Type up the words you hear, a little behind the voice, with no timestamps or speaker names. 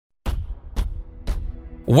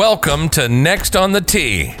Welcome to Next on the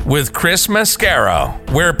Tee with Chris Mascaro,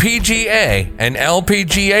 where PGA and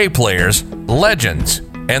LPGA players, legends,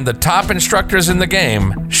 and the top instructors in the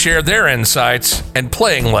game share their insights and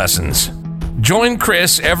playing lessons. Join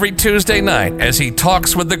Chris every Tuesday night as he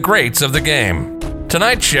talks with the greats of the game.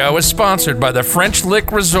 Tonight's show is sponsored by the French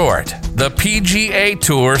Lick Resort, the PGA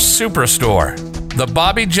Tour Superstore, the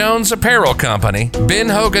Bobby Jones Apparel Company, Ben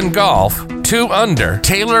Hogan Golf, 2 Under,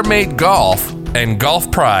 TaylorMade Golf, and Golf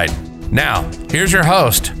Pride. Now, here's your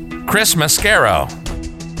host, Chris Mascaro.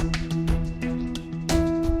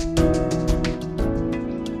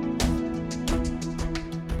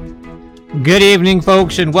 Good evening,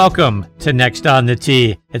 folks, and welcome to Next on the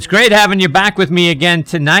Tee. It's great having you back with me again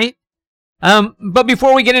tonight. But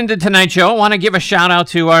before we get into tonight's show, I want to give a shout out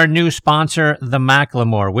to our new sponsor, the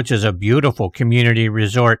McLemore, which is a beautiful community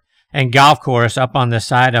resort and golf course up on the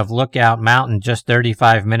side of Lookout Mountain, just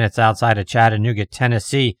 35 minutes outside of Chattanooga,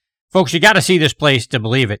 Tennessee. Folks, you got to see this place to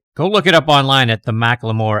believe it. Go look it up online at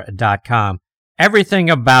themclemore.com. Everything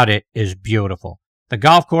about it is beautiful. The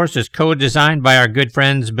golf course is co-designed by our good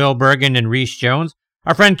friends Bill Bergen and Rees Jones.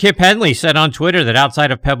 Our friend Kip Henley said on Twitter that outside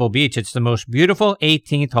of Pebble Beach, it's the most beautiful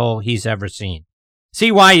 18th hole he's ever seen. See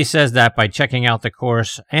why he says that by checking out the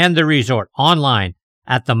course and the resort online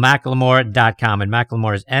at themclemore.com. And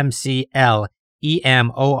McLemore is McLemore,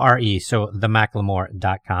 so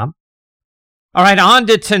themclemore.com. All right, on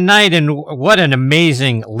to tonight, and what an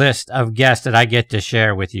amazing list of guests that I get to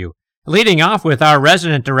share with you. Leading off with our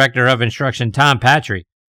resident director of instruction, Tom Patri.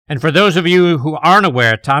 And for those of you who aren't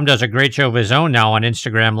aware, Tom does a great show of his own now on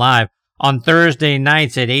Instagram Live on Thursday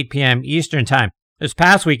nights at 8 p.m. Eastern Time. This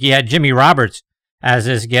past week, he had Jimmy Roberts as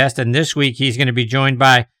his guest, and this week he's going to be joined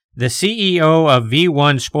by the CEO of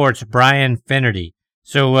V1 Sports, Brian Finnerty.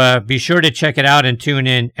 So be sure to check it out and tune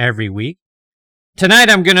in every week. Tonight,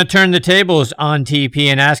 I'm going to turn the tables on TP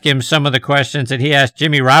and ask him some of the questions that he asked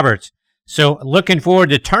Jimmy Roberts. So looking forward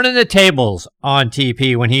to turning the tables on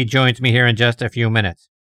TP when he joins me here in just a few minutes.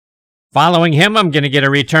 Following him, I'm going to get a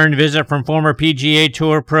return visit from former PGA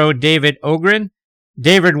Tour pro David Ogrin.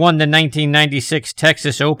 David won the 1996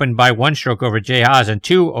 Texas Open by 1 stroke over Jay Haas and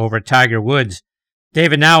 2 over Tiger Woods.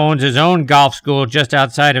 David now owns his own golf school just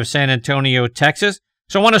outside of San Antonio, Texas.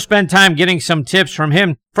 So I want to spend time getting some tips from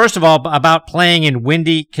him. First of all, about playing in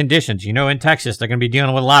windy conditions. You know, in Texas, they're going to be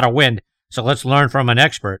dealing with a lot of wind. So let's learn from an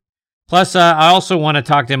expert. Plus, I also want to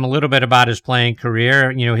talk to him a little bit about his playing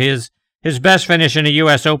career. You know, his best finish in a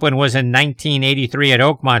U.S. Open was in 1983 at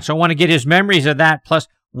Oakmont. So I want to get his memories of that, plus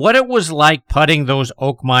what it was like putting those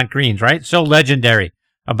Oakmont greens, right? So legendary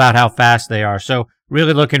about how fast they are. So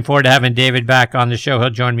really looking forward to having David back on the show. He'll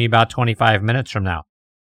join me about 25 minutes from now.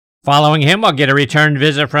 Following him, I'll get a return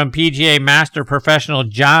visit from PGA Master Professional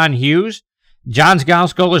John Hughes. John's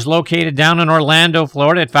golf school is located down in Orlando,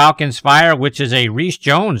 Florida at Falcons Fires, which is a Rees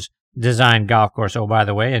Jones designed golf course. Oh, by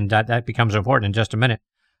the way, and that becomes important in just a minute.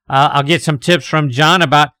 I'll get some tips from John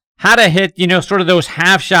about how to hit, you know, sort of those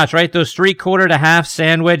half shots, right? Those 3/4 to half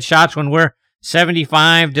sand wedge shots when we're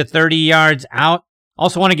 75 to 30 yards out.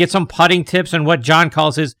 Also want to get some putting tips and what John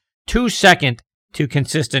calls his 2-second to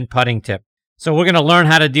consistent putting tip. So we're going to learn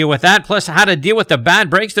how to deal with that, plus how to deal with the bad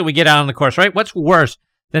breaks that we get out on the course, right? What's worse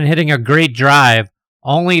than hitting a great drive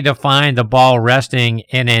only to find the ball resting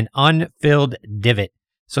in an unfilled divot?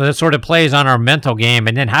 So that sort of plays on our mental game,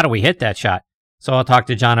 and then how do we hit that shot? So I'll talk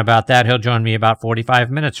to John about that. He'll join me about 45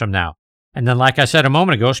 minutes from now. And then, like I said a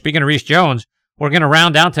moment ago, speaking of Rees Jones, we're going to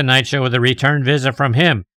round out tonight's show with a return visit from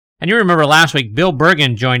him. And you remember last week, Bill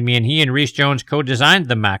Bergen joined me, and he and Rees Jones co-designed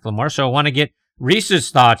the McLemore. So I want to get Rees's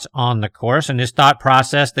thoughts on the course and his thought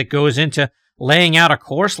process that goes into laying out a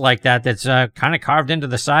course like that that's kind of carved into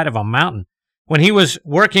the side of a mountain. When he was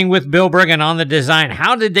working with Bill Bergen on the design,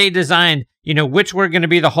 how did they design, you know, which were going to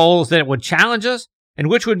be the holes that would challenge us and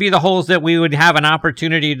which would be the holes that we would have an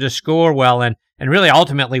opportunity to score well and really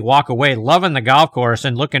ultimately walk away loving the golf course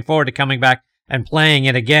and looking forward to coming back and playing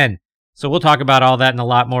it again. So we'll talk about all that and a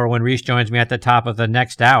lot more when Rees joins me at the top of the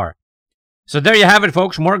next hour. So there you have it,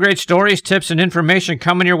 folks. More great stories, tips, and information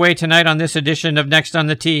coming your way tonight on this edition of Next on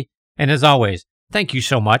the Tee. And as always, thank you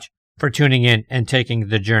so much for tuning in and taking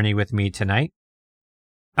the journey with me tonight.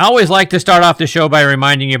 I always like to start off the show by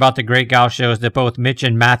reminding you about the great golf shows that both Mitch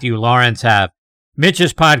and Matthew Lawrence have.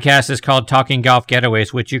 Mitch's podcast is called Talking Golf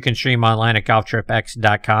Getaways, which you can stream online at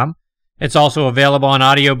golftripx.com. It's also available on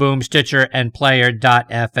Audio Boom, Stitcher, and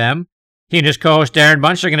Player.fm. He and his co-host Darren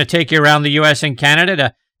Bunch are going to take you around the U.S. and Canada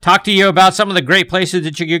to talk to you about some of the great places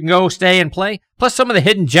that you can go, stay, and play, plus some of the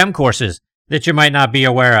hidden gem courses that you might not be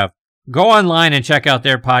aware of. Go online and check out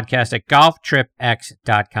their podcast at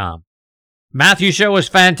golftripx.com. Matthew's show is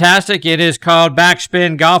fantastic. It is called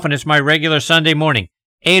Backspin Golf, and it's my regular Sunday morning,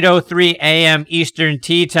 8:03 a.m. Eastern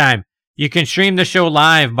Tea Time. You can stream the show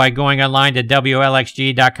live by going online to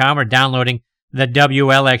WLXG.com or downloading the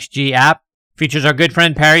WLXG app. Features our good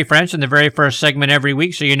friend Perry French in the very first segment every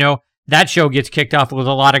week, so you know that show gets kicked off with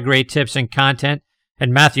a lot of great tips and content.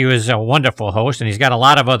 And Matthew is a wonderful host, and he's got a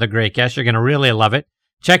lot of other great guests. You're going to really love it.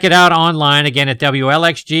 Check it out online, again, at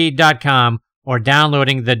WLXG.com or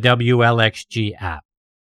downloading the WLXG app.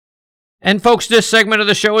 And folks, this segment of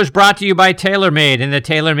the show is brought to you by TaylorMade and the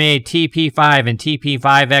TaylorMade TP5 and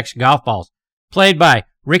TP5X golf balls, played by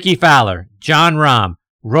Ricky Fowler, John Rahm,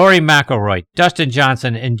 Rory McIlroy, Dustin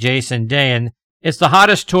Johnson, and Jason Day. And it's the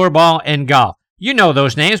hottest tour ball in golf. You know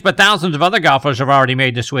those names, but thousands of other golfers have already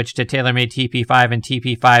made the switch to TaylorMade TP5 and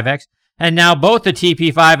TP5X. And now both the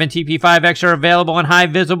TP5 and TP5X are available in high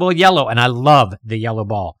visible yellow, and I love the yellow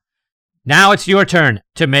ball. Now it's your turn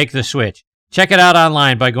to make the switch. Check it out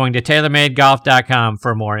online by going to TaylorMadeGolf.com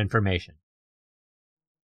for more information.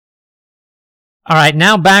 All right,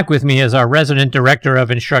 now back with me is our resident director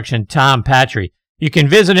of instruction, Tom Patri. You can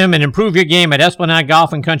visit him and improve your game at Esplanade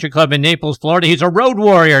Golf and Country Club in Naples, Florida. He's a road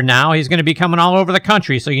warrior now. He's going to be coming all over the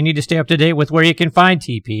country, so you need to stay up to date with where you can find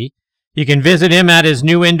TP. You can visit him at his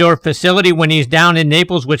new indoor facility when he's down in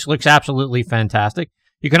Naples, which looks absolutely fantastic.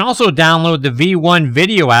 You can also download the V1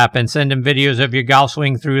 video app and send him videos of your golf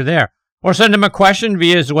swing through there. Or send him a question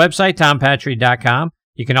via his website, tompatri.com.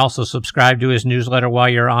 You can also subscribe to his newsletter while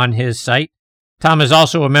you're on his site. Tom is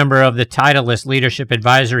also a member of the Titleist Leadership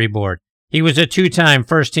Advisory Board. He was a two-time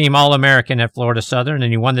first-team All-American at Florida Southern,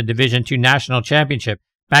 and he won the Division II National Championship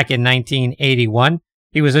back in 1981.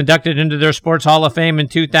 He was inducted into their Sports Hall of Fame in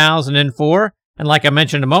 2004. And like I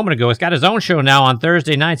mentioned a moment ago, he's got his own show now on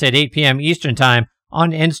Thursday nights at 8 p.m. Eastern Time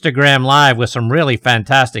on Instagram Live with some really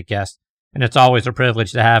fantastic guests. And it's always a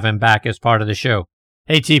privilege to have him back as part of the show.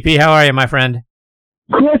 Hey, TP, how are you, my friend?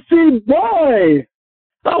 Chrissy boy!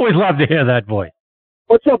 Always love to hear that voice.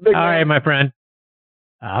 What's up, big man? All right, my friend.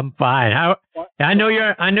 I'm fine. I know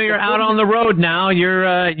you're out on the road now.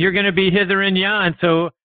 You're going to be hither and yon.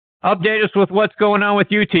 So update us with what's going on with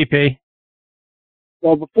you, TP.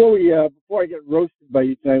 Well, before I get roasted by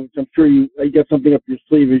you tonight, which I'm sure you got something up your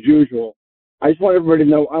sleeve as usual, I just want everybody to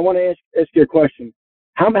know. I want to ask you a question.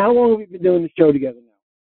 How long have we been doing the show together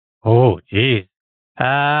now? Oh, geez.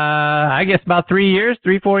 I guess about 4 years.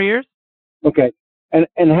 Okay.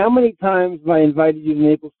 And how many times have I invited you to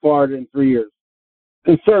Naples, Florida in 3 years?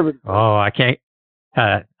 Conservative. Oh, I can't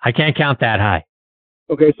count that high.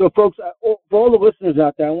 Okay, so folks, for all the listeners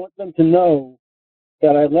out there, I want them to know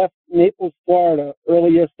that I left Naples, Florida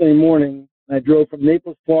early yesterday morning. I drove from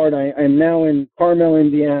Naples, Florida. I am now in Carmel,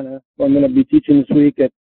 Indiana. So I'm going to be teaching this week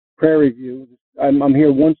at Prairie View. I'm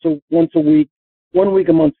here once a week, 1 week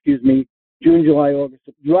a month, June, July, August.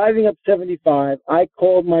 Driving up 75, I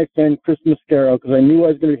called my friend Chris Mascaro because I knew I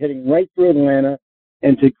was going to be heading right through Atlanta,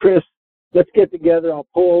 and said, Chris, let's get together. I'll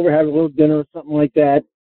pull over, have a little dinner or something like that.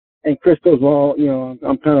 And Chris goes, well,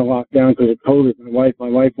 I'm kind of locked down because of COVID. My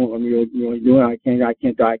wife won't let me really do it. I can't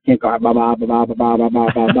go, blah, blah, blah, blah, blah, blah,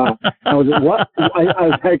 blah, blah, blah. I was like, what? I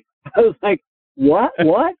was like, what?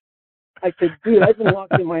 I said, dude, I've been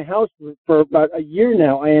locked in my house for about a year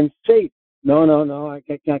now. I am safe. No, I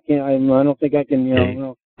can't. I don't think I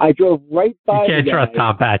can, I drove right by you can't trust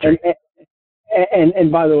Tom Patri.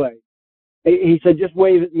 And by the way, he said, just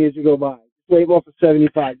wave at me as you go by. Just wave off of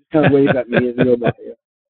 75. Just kind of wave at me as you go by. Yeah.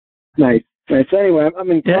 Nice. So anyway, I'm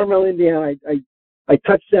in Carmel, Indiana. I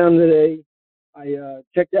touched down today. I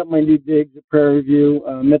checked out my new digs at Prairie View.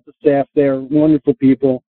 Met the staff there. Wonderful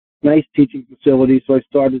people. Nice teaching facility. So I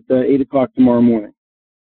start at 8 o'clock tomorrow morning.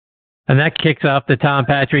 And that kicks off the Tom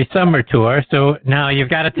Patri summer tour. So now you've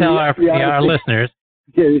got to tell our listeners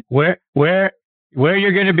where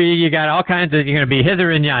you're going to be. You got all kinds of. You're going to be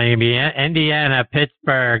hither and yon. You're going to be Indiana,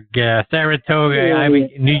 Pittsburgh, Saratoga,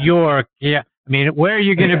 New York. Yeah. I mean, where are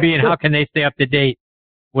you going to be, and how can they stay up to date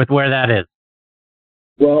with where that is?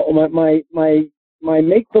 Well, my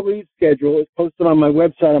make-believe schedule is posted on my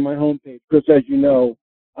website on my homepage. Chris, as you know,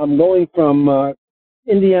 I'm going from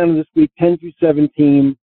Indiana this week, 10 through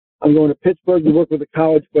 17. I'm going to Pittsburgh to work with a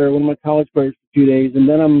college player, one of my college players, for 2 days, and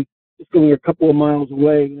then I'm just going a couple of miles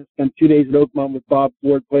away and spend 2 days at Oakmont with Bob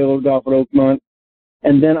Ford, play a little golf at Oakmont,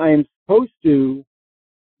 and then I am supposed to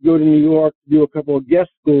go to New York to do a couple of guest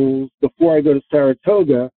schools before I go to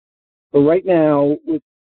Saratoga. But right now, with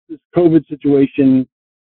this COVID situation,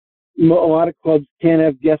 a lot of clubs can't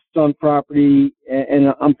have guests on property,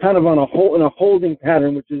 and I'm kind of in a holding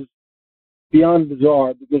pattern, which is beyond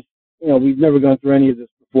bizarre because we've never gone through any of this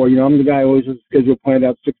before. I'm the guy who always has a schedule planned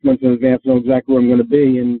out 6 months in advance, know exactly where I'm going to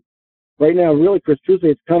be, and right now, really, Chris,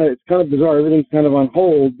 truthfully, it's kind of bizarre. Everything's kind of on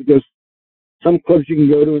hold because some clubs you can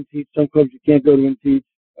go to and teach, some clubs you can't go to and teach.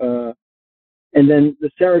 And then the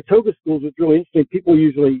Saratoga schools, it's really interesting. People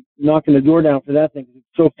usually knocking the door down for that thing because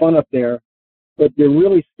it's so fun up there. But they're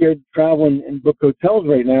really scared to travel and book hotels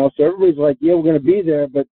right now. So everybody's like, yeah, we're going to be there,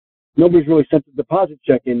 but nobody's really sent the deposit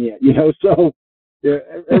check in yet, So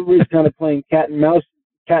everybody's kind of playing cat and mouse.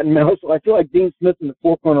 I feel like Dean Smith in the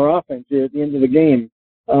four-corner offense here at the end of the game.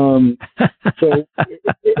 So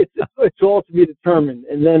it's all to be determined.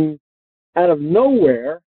 And then out of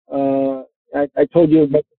nowhere, I told you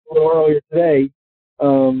about this a little earlier today,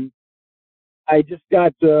 I just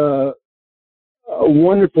got a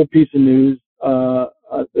wonderful piece of news.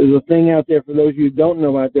 There's a thing out there for those of you who don't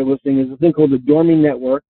know out there listening. There's a thing called the Dormy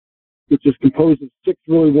Network, which is composed of 6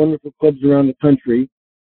 really wonderful clubs around the country.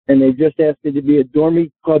 And they just asked me to be a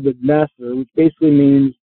Dormy Club Ambassador, which basically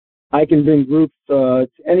means I can bring groups to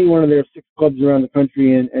any one of their 6 clubs around the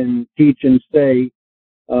country and teach and stay.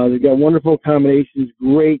 They've got wonderful accommodations,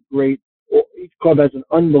 great. Each club has an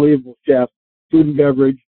unbelievable chef, food and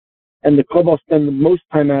beverage. And the club I'll spend the most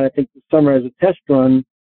time at, I think, this summer as a test run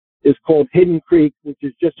is called Hidden Creek, which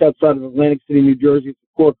is just outside of Atlantic City, New Jersey. It's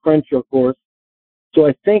a core Crenshaw course. So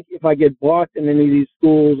I think if I get blocked in any of these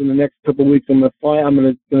schools in the next couple of weeks, I'm going to fly. I'm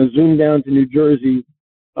going to zoom down to New Jersey.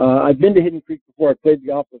 I've been to Hidden Creek before. I played the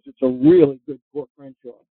golf course. It's a really good core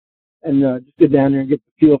Crenshaw. And just get down there and get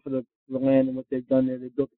the feel for the land and what they've done there. They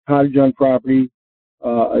built a cottage on property,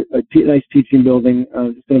 nice teaching building.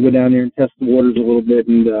 I'm just going to go down there and test the waters a little bit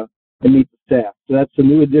and meet the staff. So that's a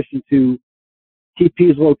new addition to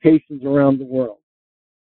TP's locations around the world.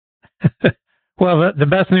 Well, the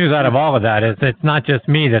best news out of all of that is it's not just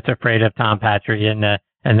me that's afraid of Tom Patri and the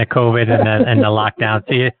COVID and the lockdown.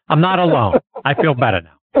 See, I'm not alone. I feel better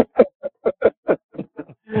now.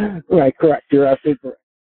 Right, correct. You're absolutely correct.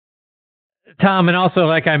 Tom, and also,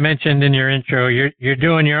 like I mentioned in your intro, you're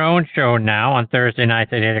doing your own show now on Thursday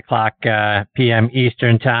nights at 8 o'clock p.m.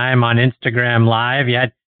 Eastern Time on Instagram Live. You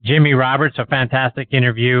had Jimmy Roberts, a fantastic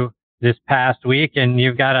interview this past week, and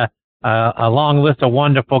you've got a long list of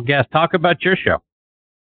wonderful guests. Talk about your show.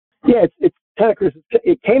 Yeah, it's kind of, Chris,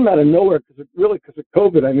 it came out of nowhere because of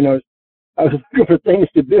COVID. I mean, I was looking for things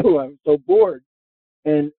to do. I was so bored.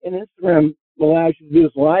 And Instagram allows you to do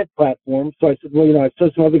this live platform. So I said, well, I saw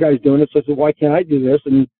some other guys doing it. So I said, why can't I do this?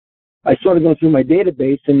 And I started going through my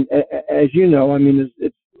database. And as you know, I mean,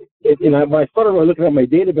 when I started looking at my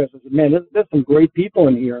database, I said, man, there's some great people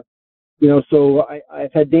in here. So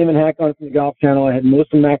I've had Damon Hack on from the Golf Channel. I had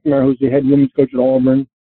Melissa McLemore, who's the head women's coach at Auburn.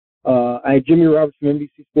 I had Jimmy Roberts from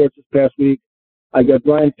NBC Sports this past week. I got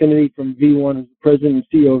Brian Finity from V1, who's the president and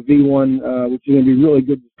CEO of V1, which is going to be a really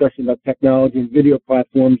good discussion about technology and video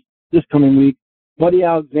platforms this coming week. Buddy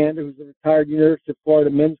Alexander, who's a retired University of Florida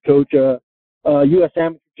men's coach, U.S.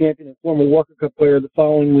 amateur champion and former Walker Cup player the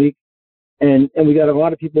following week. And we got a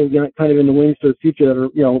lot of people kind of in the wings for the future that are,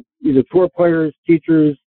 either tour players,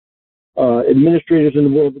 teachers, administrators in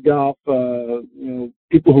the world of golf,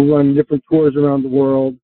 people who run different tours around the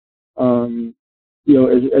world,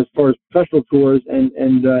 as far as professional tours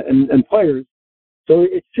and players. So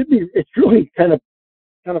it's really kind of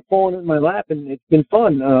fallen in my lap, and it's been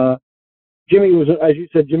fun. Jimmy was, as you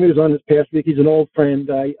said, Jimmy was on this past week. He's an old friend.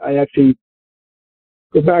 I actually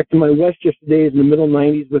go back to my Westchester days in the middle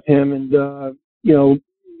 90s with him, and you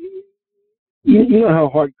know how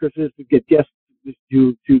hard Chris is to get guests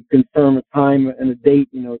to confirm a time and a date,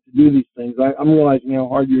 to do these things. I'm realizing how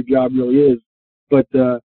hard your job really is. But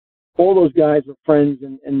all those guys are friends,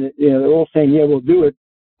 and they're all saying, yeah, we'll do it.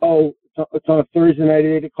 Oh, it's on a Thursday night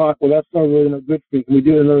at 8 o'clock. Well, that's not really no good for me. Can we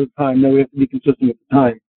do it another time? No, we have to be consistent with the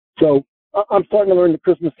time. So I'm starting to learn the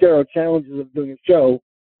Chris Mascaro challenges of doing a show.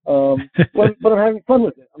 But I'm having fun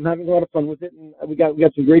with it. I'm having a lot of fun with it, and we got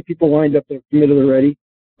some great people lined up that are committed already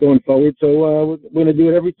going forward. So we're going to do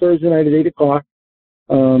it every Thursday night at 8 o'clock,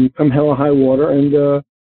 come hell or high water, and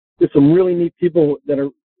there's some really neat people that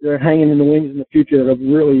are hanging in the wings in the future that have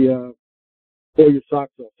really pull your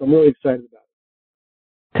socks off. So I'm really excited about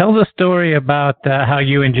it. Tell the story about how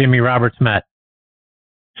you and Jimmy Roberts met.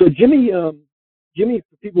 So Jimmy, for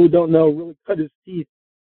people who don't know, really cut his teeth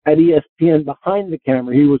at ESPN behind the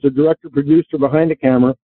camera. He was a director-producer behind the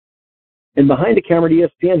camera. And behind the camera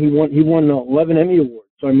at ESPN, he won 11 Emmy Awards.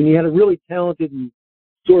 So, I mean, he had a really talented and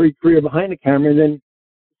storied career behind the camera, and then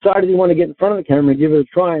decided he wanted to get in front of the camera and give it a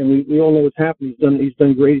try. And we all know what's happened. He's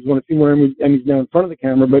done great. He's won a few more Emmys now in front of the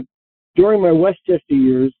camera. But during my Westchester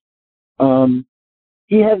years,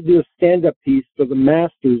 he had to do a stand-up piece for the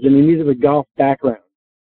Masters, and he needed a golf background.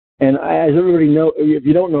 And as everybody knows, if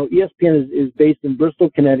you don't know, ESPN is based in Bristol,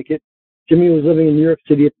 Connecticut. Jimmy was living in New York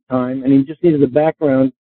City at the time, and he just needed a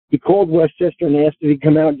background. He called Westchester and asked if he'd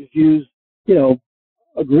come out and just use,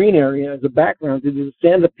 a green area as a background to do the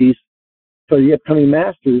stand-up piece for the upcoming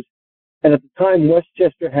Masters. And at the time,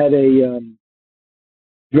 Westchester had a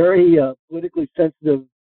very politically sensitive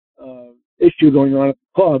issue going on at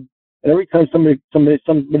the club. And every time somebody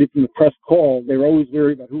from the press called, they were always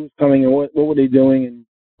worried about who was coming and what were they doing, and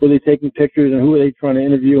were they taking pictures, and who were they trying to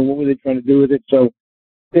interview, and what were they trying to do with it. So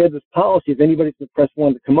they had this policy: if anybody from the press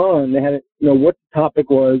wanted to come on, they had to know what the topic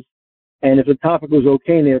was, and if the topic was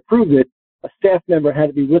okay and they approved it, a staff member had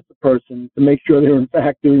to be with the person to make sure they were in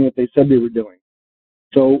fact doing what they said they were doing.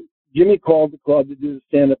 So Jimmy called the club to do the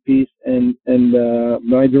stand-up piece, and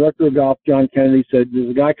my director of golf, John Kennedy, said, "There's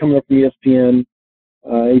a guy coming up from ESPN.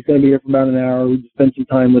 He's going to be here for about an hour. We just spend some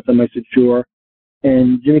time with him." I said, "Sure."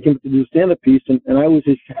 And Jimmy came up to do the stand-up piece, and I was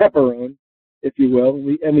his chaperone, if you will.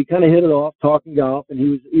 And we kind of hit it off, talking golf. And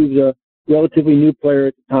he was a relatively new player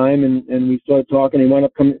at the time, and we started talking. He wound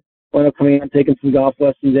up coming out and taking some golf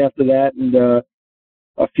lessons after that. And a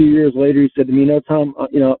few years later, he said to me, Tom,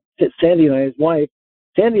 Sandy and I, his wife.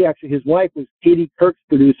 Sandy, actually, his wife was Katie Kirk's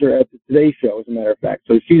producer at the Today Show, as a matter of fact.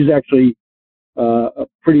 So she's actually a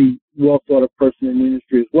pretty well thought of person in the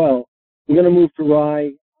industry as well. We're going to move to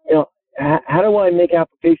Rye. How do I make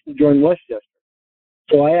application to join Westchester?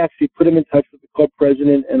 So I actually put him in touch with the club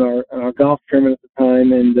president and our golf chairman at the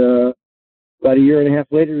time. And about a year and a half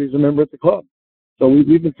later, he was a member at the club. So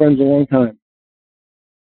we've been friends a long time.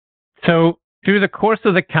 So through the course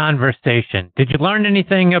of the conversation, did you learn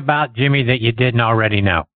anything about Jimmy that you didn't already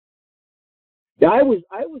know? Yeah, I was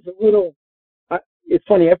a little. It's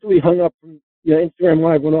funny. After we hung up, from Instagram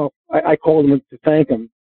Live went off. I called him to thank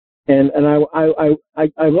him, and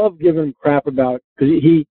I love giving him crap about, because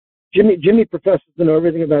Jimmy professes to know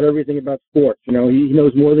everything about sports. He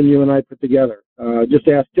knows more than you and I put together. Just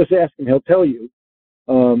ask him; he'll tell you.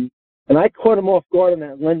 And I caught him off guard on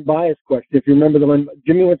that Len Bias question. If you remember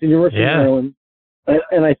Jimmy went to University of Maryland,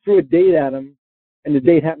 and I threw a date at him, and the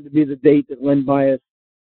date happened to be the date that Len Bias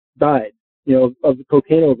died, of the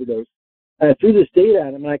cocaine overdose. And I threw this date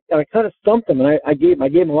at him, and I kind of stumped him, and I gave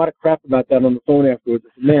him a lot of crap about that on the phone afterwards. I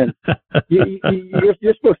said, "Man, you're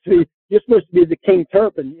supposed to be the King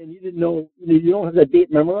Terp, and you didn't know, you don't have that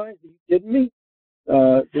date memorized? Are you kidding me?"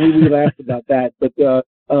 So we laughed about that, but.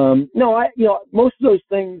 No, most of those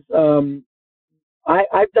things,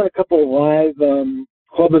 I've done a couple of live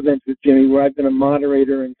club events with Jimmy where I've been a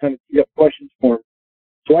moderator and kind of teed up questions for him.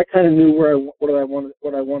 So I kind of knew what I wanted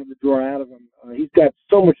to draw out of him. He's got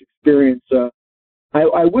so much experience.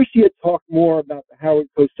 I wish he had talked more about the Howard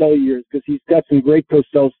Cosell years, because he's got some great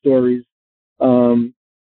Cosell stories. And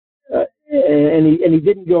he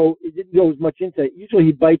didn't go as much into it. Usually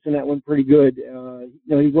he bites in that one pretty good.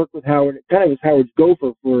 He worked with Howard, kind of was Howard's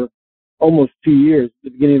gopher for almost 2 years at the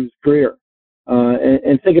beginning of his career.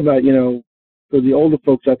 And think about, for the older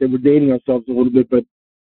folks out there, we're dating ourselves a little bit, but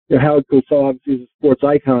Howard Cosell obviously is a sports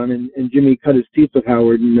icon, and Jimmy cut his teeth with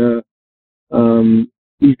Howard, and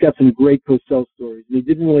he's got some great Cosell stories. And he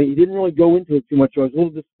didn't really go into it too much. So I was a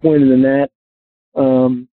little disappointed in that.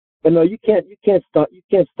 But no, you can't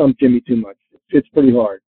stump Jimmy too much. It's pretty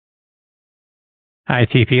hard. All right,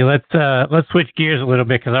 TP. Let's switch gears a little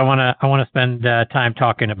bit, because I want to spend time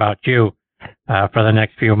talking about you for the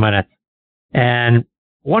next few minutes. And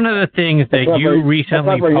one of the things that you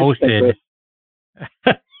recently posted.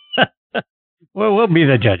 Well, we'll be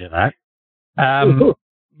the judge of that.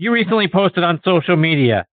 You recently posted on social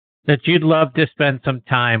media that you'd love to spend some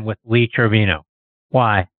time with Lee Trevino.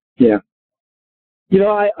 Why? Yeah.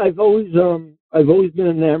 I've always been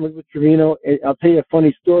enamored with Trevino. I'll tell you a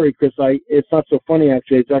funny story, Chris. It's not so funny,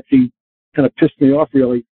 actually. It's actually kind of pissed me off,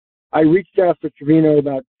 really. I reached out to Trevino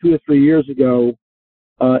about 2 or 3 years ago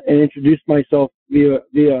and introduced myself via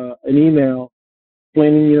an email,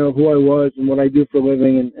 explaining, who I was and what I do for a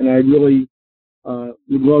living, and I really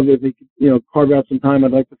would love if he could, carve out some time.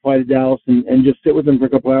 I'd like to fly to Dallas and just sit with him for a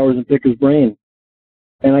couple hours and pick his brain.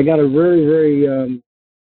 And I got a very, very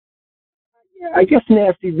I guess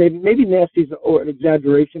nasty, maybe nasty is an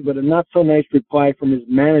exaggeration, but a not so nice reply from his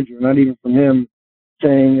manager, not even from him,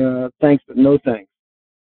 saying thanks but no thanks,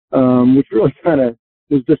 which really kind of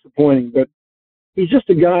was disappointing. But he's just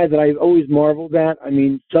a guy that I've always marveled at. I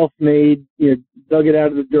mean, self-made, dug it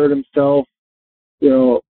out of the dirt himself,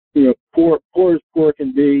 poor as poor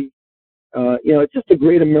can be. It's just a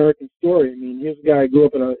great American story. I mean, here's a guy who grew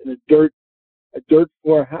up in a dirt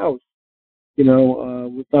floor house.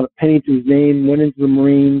 With not a penny to his name, went into the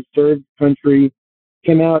Marines, served the country,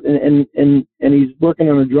 came out, and he's working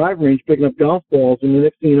on a driving range picking up golf balls, and the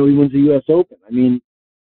next thing you know, he wins the U.S. Open. I mean,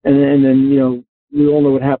 and then we all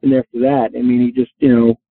know what happened after that. I mean, he just,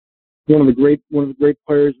 one of the great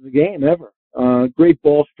players of the game ever. Great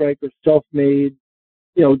ball striker, self-made.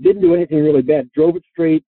 Didn't do anything really bad. Drove it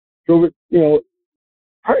straight. Drove it,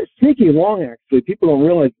 sneaky long, actually. People don't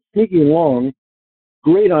realize sneaky long.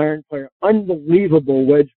 Great iron player, unbelievable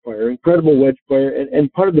wedge player, incredible wedge player,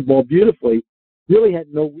 and putted the ball beautifully. Really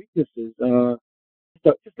had no weaknesses.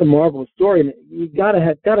 Just a marvelous story. And you gotta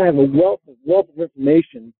have a wealth of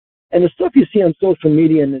information. And the stuff you see on social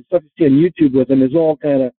media and the stuff you see on YouTube with him is all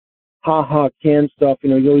kind of canned stuff.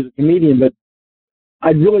 He's always a comedian, but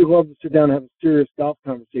I'd really love to sit down and have a serious golf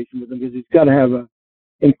conversation with him because he's got to have an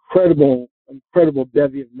incredible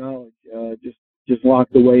bevy of knowledge just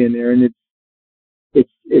locked away in there, and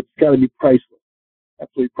it's got to be priceless,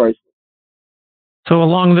 absolutely priceless. So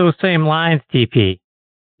along those same lines, TP,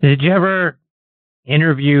 did you ever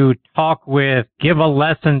interview, talk with, give a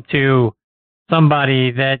lesson to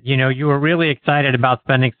somebody that you were really excited about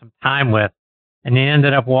spending some time with, and you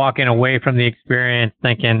ended up walking away from the experience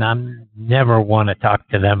thinking, I'm never want to talk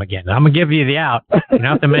to them again? I'm gonna give you the out. You don't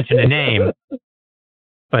have to mention a name,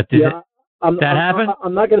 but that happen?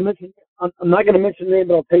 I'm not going to mention. I'm not going to mention the name,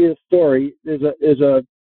 but I'll tell you the story. There's a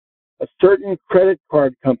certain credit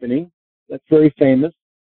card company that's very famous,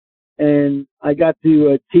 and I got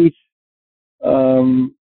to teach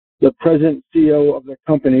the president CEO of the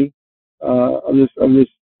company, of this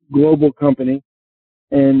global company,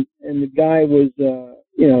 and the guy was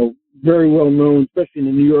very well known, especially in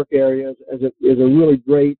the New York area, as a really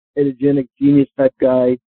great, photogenic, genius type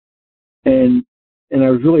guy, and I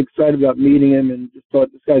was really excited about meeting him, and just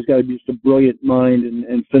thought this guy's got to be just a brilliant mind,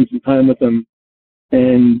 and spend some time with him.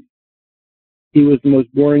 And he was the most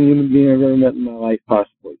boring human being I've ever met in my life,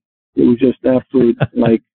 possibly. It was just absolute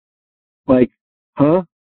like, huh?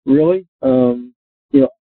 Really?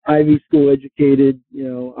 Ivy School educated.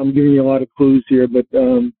 I'm giving you a lot of clues here, but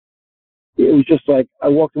it was just like I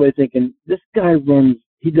walked away thinking, this guy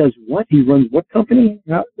he does what? He runs what company?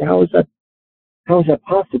 How is that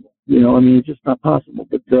possible? It's just not possible.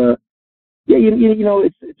 But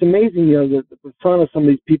it's amazing, the persona some of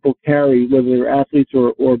these people carry, whether they're athletes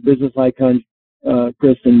or business icons,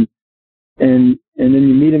 Chris, and then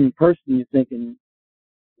you meet them in person, and you're thinking,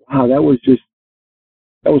 wow, that was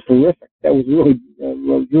horrific. That was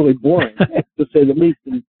really boring, to say the least.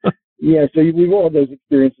 And yeah, so we've all had those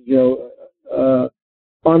experiences,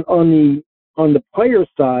 on the player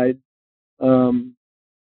side,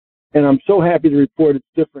 and I'm so happy to report it's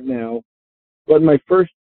different now. But my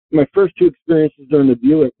first two experiences during the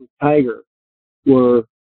Buick with Tiger were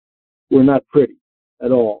not pretty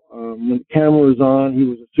at all. When the camera was on, he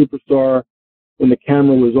was a superstar. When the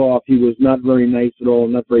camera was off, he was not very nice at all,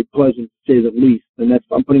 not very pleasant, to say the least. And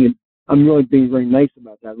I'm really being very nice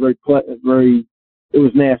about that. It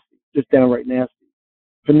was nasty, just downright nasty,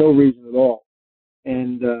 for no reason at all.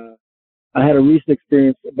 And I had a recent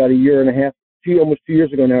experience about a year and a half, almost 2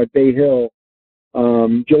 years ago now, at Bay Hill.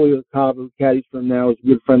 Joey LaCava, who caddies for him now, is a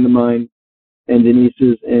good friend of mine and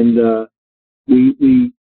Denise's, and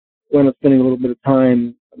we wound up spending a little bit of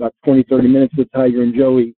time, about 20, 30 minutes with Tiger and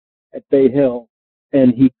Joey at Bay Hill,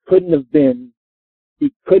 and he could not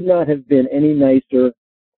have been any nicer,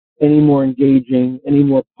 any more engaging, any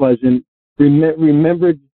more pleasant.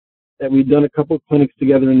 Remembered that we'd done a couple of clinics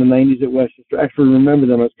together in the 90s at Westchester. Actually remember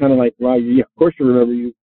them. I was kind of like, wow, yeah, of course you remember.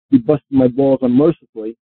 You busted my balls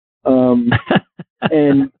unmercifully. And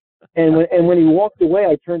when he walked away,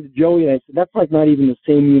 I turned to Joey and I said, that's like not even the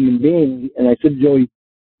same human being. And I said to Joey,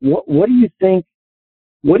 what do you think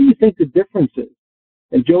the difference is?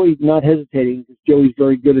 And Joey, not hesitating, because Joey's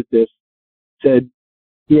very good at this, said,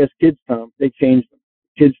 he has kids, Tom. They changed them.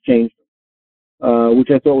 Kids changed them, which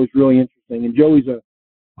I thought was really interesting. And Joey's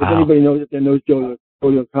if anybody knows Joey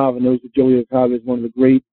LaCava, knows that Joey LaCava is one of the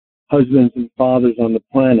great husbands and fathers on the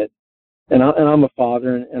planet. And I'm a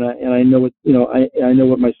father, and I know what I know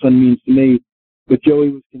what my son means to me. But Joey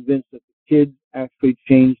was convinced that the kids actually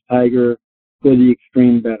changed Tiger for the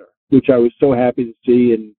extreme better, which I was so happy to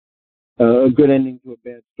see, and a good ending to a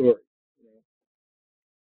bad story.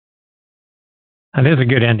 That is a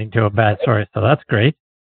good ending to a bad story, so that's great.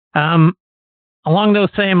 Along those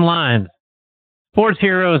same lines, sports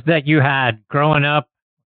heroes that you had growing up,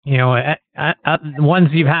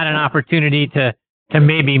 ones you've had an opportunity to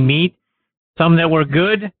maybe meet. Some that were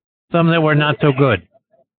good, some that were not so good.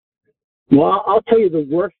 Well, I'll tell you the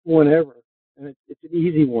worst one ever, and it's an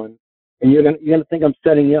easy one. And you're gonna think I'm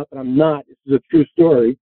setting you up, and I'm not. This is a true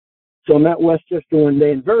story. So I'm at Westchester one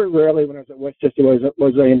day, and very rarely when I was at Westchester was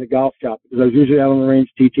I in the golf shop, because I was usually out on the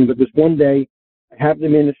range teaching. But this one day, I happened to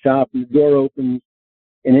be in the shop, and the door opens,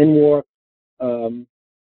 and in walks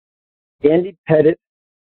Andy Pettit,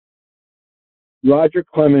 Roger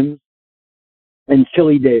Clemens, and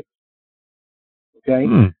Chili Davis. Okay?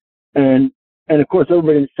 And of course,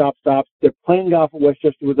 everybody in the shop stops. They're playing golf at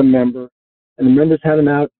Westchester with a member, and the members had them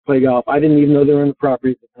out to play golf. I didn't even know they were on the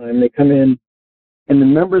property at the time. They come in, and the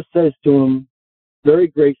member says to them, very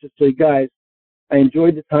graciously, guys, I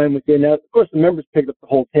enjoyed the time with you. Now, of course, the members picked up the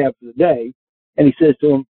whole tab for the day, and he says to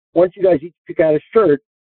them, why don't you guys each pick out a shirt,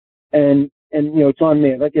 and it's on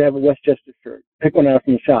me. I'd like you to have a Westchester shirt. Pick one out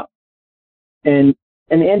from the shop. And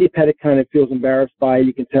Andy Pettit kind of feels embarrassed by it,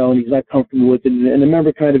 you can tell, and he's not comfortable with it. And the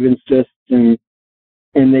member kind of insists, and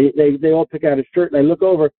they all pick out a shirt. And I look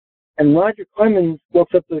over, and Roger Clemens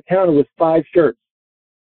walks up to the counter with 5 shirts.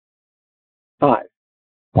 5.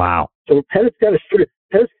 Wow. So Pettit's got a shirt.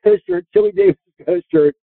 Pettit's got a shirt. Chili Davis has got a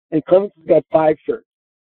shirt, and Clemens has got 5 shirts.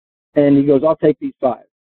 And he goes, I'll take these 5.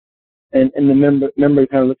 And the member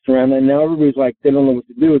kind of looks around, and now everybody's like, they don't know what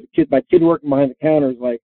to do. My kid working behind the counter is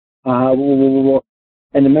like, blah, blah, blah, blah.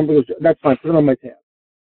 And the member goes, that's fine, put it on my tab.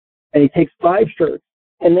 And he takes 5 shirts.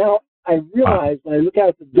 And now I realize when I look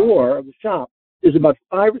out the door of the shop, there's about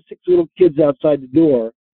 5 or 6 little kids outside the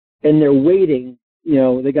door, and they're waiting.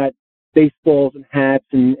 They got baseballs and hats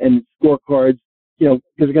and scorecards, because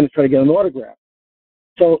they're going to try to get an autograph.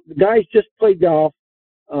 So the guys just played golf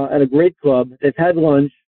at a great club. They've had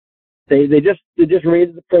lunch. They just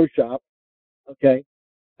raided the pro shop, okay?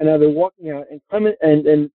 And now they're walking out, and Clemens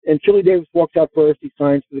and Chili Davis walks out first. He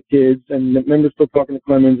signs for the kids, and the member's still talking to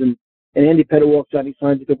Clemens, and Andy Pettit walks out and he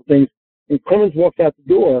signs a couple things. And Clemens walks out the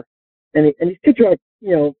door, and these kids are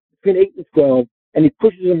between 8 and 12, and he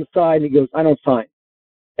pushes them aside and he goes, I don't sign.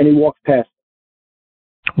 And he walks past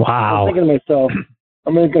them. Wow. I'm thinking to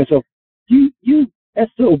myself, you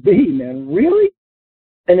SOB, man, really?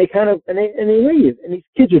 And they they leave, and these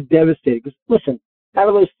kids are devastated because listen, out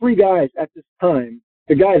of those 3 guys at this time,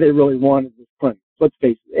 the guy they really wanted was Clemens. Let's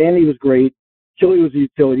face it, Andy was great, Chili was a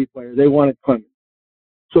utility player. They wanted Clemens.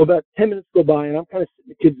 So about 10 minutes go by, and I'm kind of sitting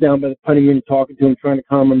the kids down by the putting green and talking to them, trying to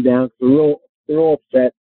calm them down because they're all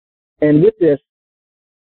upset. And with this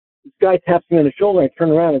guy taps me on the shoulder. I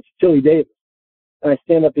turn around, it's Chili Davis, and I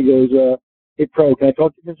stand up. He goes, "Hey, pro, can I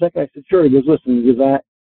talk to you for a second?" I said, "Sure." He goes, "Listen," he goes,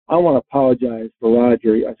 I want to apologize for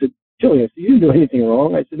Roger. I said, Chili, I said, you didn't do anything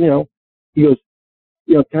wrong. I said, he goes,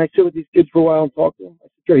 can I sit with these kids for a while and talk to them? I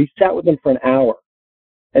said, sure. He sat with them for an hour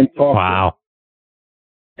and talked to them.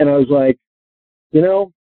 And I was like,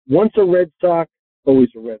 once a Red Sox, always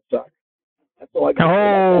a Red Sox. That's all I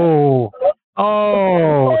got.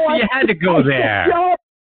 Oh, so you had to go there.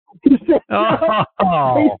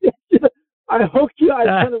 I hooked you. I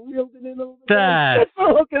kind of reeled it in a little bit.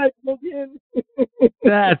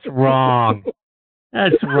 That's wrong.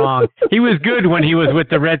 That's wrong. He was good when he was with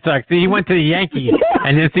the Red Sox. He went to the Yankees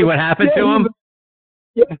and then see what happened to him.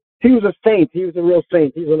 He was a saint. He was a real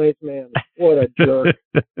saint. He's a nice man. What a jerk.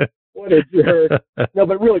 What a jerk. No,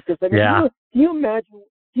 but really, Chris, can you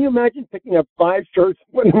imagine picking up 5 shirts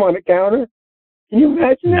and putting them on a counter? Can you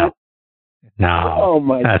imagine that? No. Oh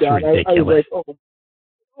my that's God. Ridiculous. I was like,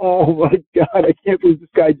 oh my God, I can't believe this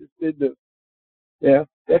guy just did this. Yeah,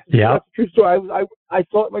 that's a true story. I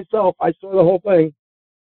saw it myself. I saw the whole thing.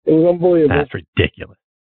 It was unbelievable. That's ridiculous.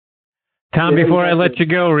 Tom, before I let you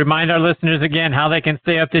go, remind our listeners again how they can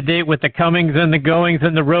stay up to date with the comings and the goings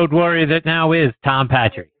and the road warrior that now is Tom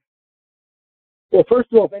Patri. Well,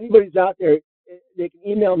 first of all, if anybody's out there, they can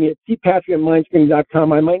email me at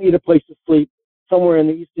tpatri@mindscreen.com. I might need a place to sleep somewhere in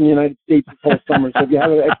the eastern United States this whole summer. So if you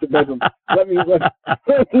have an extra bedroom, let me know. I'm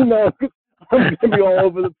going to be all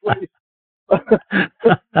over the place.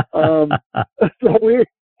 So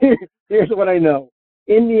here's what I know.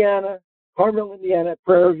 Indiana, Carmel, Indiana,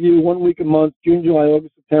 Prairie View, 1 week a month, June, July,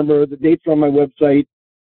 August, September. The dates are on my website.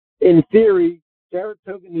 In theory,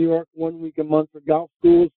 Saratoga, New York, 1 week a month for golf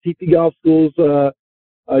schools, TP golf schools,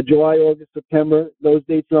 July, August, September. Those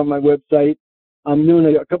dates are on my website. I'm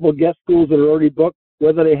doing a couple of guest schools that are already booked.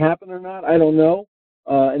 Whether they happen or not, I don't know.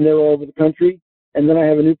 And they're all over the country. And then I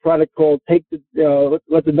have a new product called Let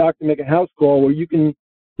the Doctor Make a House Call, where you can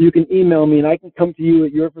email me and I can come to you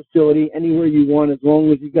at your facility anywhere you want, as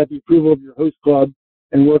long as you've got the approval of your host club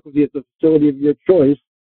and work with you at the facility of your choice.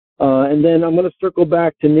 And then I'm going to circle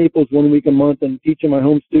back to Naples 1 week a month and teach in my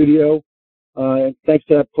home studio. And thanks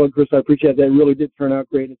to that plug, Chris. I appreciate that. It really did turn out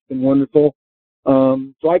great. It's been wonderful.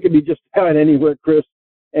 So I could be just about anywhere, Chris.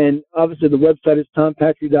 And obviously the website is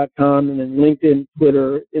tompatri.com, and then LinkedIn,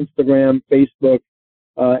 Twitter, Instagram, Facebook.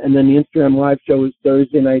 And then the Instagram live show is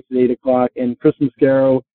Thursday nights at 8 o'clock. And Chris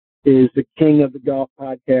Mascaro is the king of the golf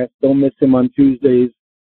podcast. Don't miss him on Tuesdays.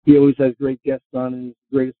 He always has great guests on, and he's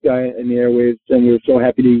the greatest guy in the airwaves. And we're so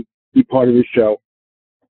happy to be part of his show.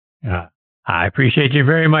 I appreciate you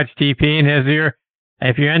very much, TP. And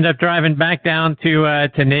if you end up driving back down to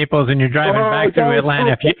Naples and you're driving back to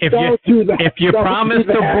Atlanta, if you promise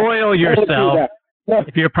to boil yourself,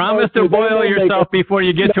 if you promise to boil yourself before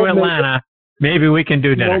you get to Atlanta, maybe we can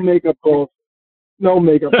do dinner. No makeup calls. No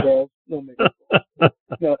makeup calls. No makeup calls.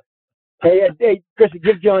 No. Hey, Chris,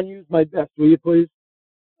 give John Hughes my best, will you please?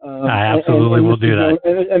 I absolutely will do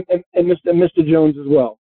that. And Mr. Jones as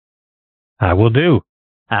well. I will do.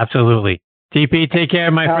 Absolutely. TP, take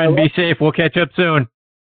care, my friend. Be safe. We'll catch up soon.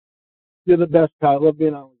 You're the best, Kyle. I love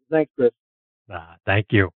being on. Thanks, Chris. Thank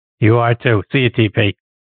you. You are too. See you, TP.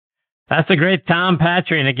 That's the great Tom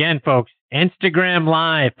Patri. And again, folks, Instagram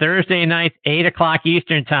Live, Thursday nights, 8 o'clock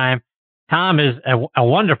Eastern Time. Tom is a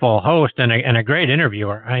wonderful host and a great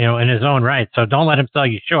interviewer, in his own right. So don't let him sell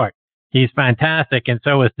you short. He's fantastic, and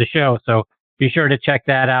so is the show. So be sure to check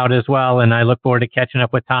that out as well. And I look forward to catching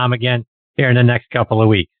up with Tom again here in the next couple of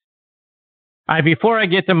weeks. All right, before I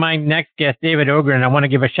get to my next guest, David Ogrin, I want to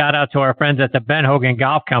give a shout out to our friends at the Ben Hogan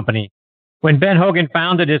Golf Company. When Ben Hogan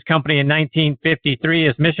founded his company in 1953,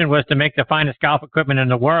 his mission was to make the finest golf equipment in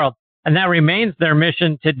the world, and that remains their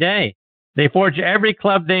mission today. They forge every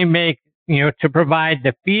club they make, to provide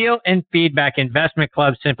the feel and feedback investment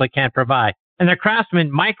clubs simply can't provide. And their craftsmen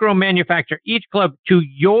micro-manufacture each club to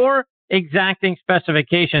your exacting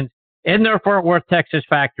specifications in their Fort Worth, Texas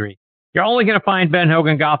factory. You're only going to find Ben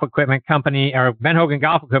Hogan Golf Equipment Company or Ben Hogan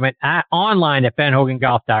Golf Equipment online at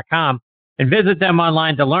benhogangolf.com and visit them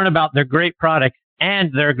online to learn about their great products and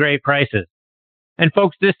their great prices. And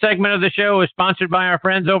folks, this segment of the show is sponsored by our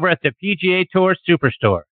friends over at the PGA Tour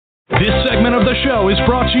Superstore. This segment of the show is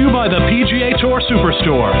brought to you by the PGA Tour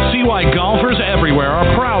Superstore. See why golfers everywhere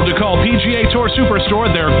are proud to call PGA Tour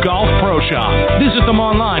Superstore their golf pro shop. Visit them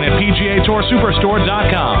online at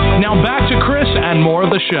PGATourSuperstore.com. Now back to Chris and more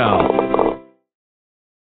of the show.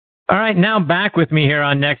 All right, now back with me here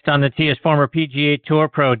on Next on the Tee is former PGA Tour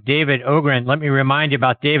pro David Ogrin. Let me remind you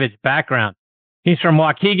about David's background. He's from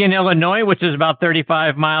Waukegan, Illinois, which is about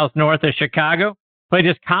 35 miles north of Chicago. Played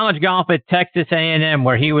his college golf at Texas A&M,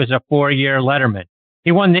 where he was a 4-year letterman.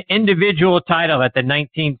 He won the individual title at the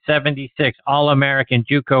 1976 All-American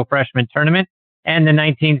JUCO Freshman Tournament and the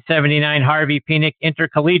 1979 Harvey Penick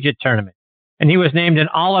Intercollegiate Tournament. And he was named an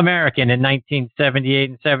All-American in 1978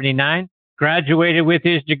 and 79, graduated with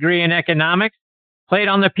his degree in economics, played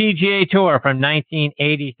on the PGA Tour from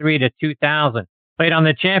 1983 to 2000, played on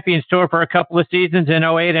the Champions Tour for a couple of seasons in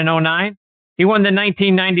 08 and 09. He won the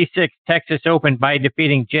 1996 Texas Open by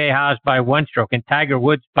defeating Jay Haas by 1 stroke and Tiger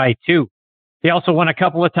Woods by 2. He also won a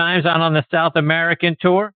couple of times out on the South American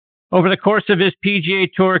Tour. Over the course of his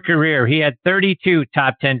PGA Tour career, he had 32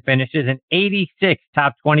 top 10 finishes and 86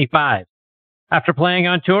 top 25. After playing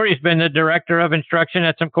on tour, he's been the director of instruction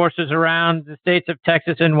at some courses around the states of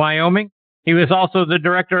Texas and Wyoming. He was also the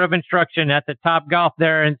director of instruction at the Top Golf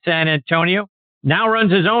there in San Antonio. Now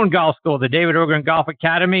runs his own golf school, the David Ogrin Golf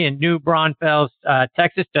Academy in New Braunfels,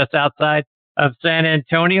 Texas, just outside of San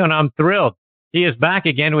Antonio, and I'm thrilled. He is back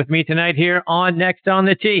again with me tonight here on Next on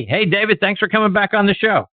the Tee. Hey, David, thanks for coming back on the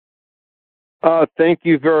show. Thank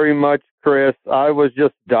you very much, Chris. I was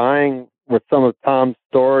just dying with some of Tom's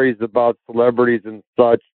stories about celebrities and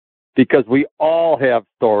such, because we all have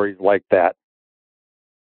stories like that.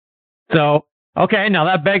 So, okay, now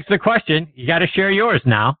that begs the question. You got to share yours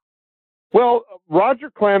now. Well, Roger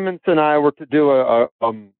Clements and I were to do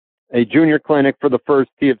a junior clinic for the First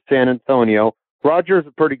Tee of San Antonio. Roger's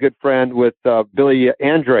a pretty good friend with Billy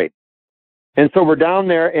Andrade. And so we're down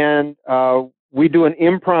there, and we do an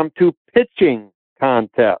impromptu pitching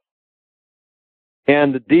contest.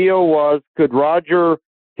 And the deal was, could Roger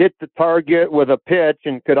hit the target with a pitch,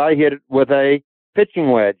 and could I hit it with a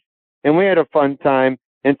pitching wedge? And we had a fun time.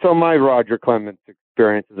 And so my Roger Clements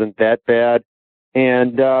experience isn't that bad.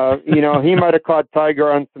 And, he might have caught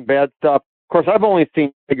Tiger on some bad stuff. Of course, I've only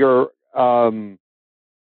seen Tiger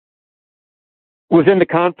within the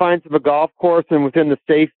confines of a golf course and within the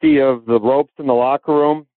safety of the ropes in the locker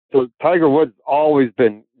room. So Tiger Woods has always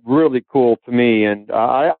been really cool to me, and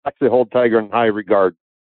I actually hold Tiger in high regard.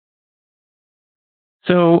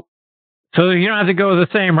 So you don't have to go the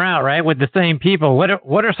same route, right, with the same people.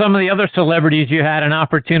 What are some of the other celebrities you had an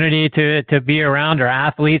opportunity to be around, or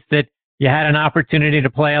athletes that you had an opportunity to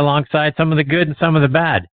play alongside, some of the good and some of the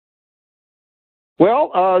bad?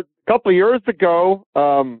 Well, a couple of years ago,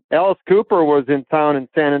 Alice Cooper was in town in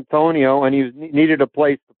San Antonio, and he needed a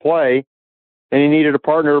place to play, and he needed a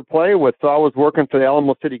partner to play with. So I was working for the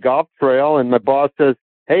Alamo City Golf Trail, and my boss says,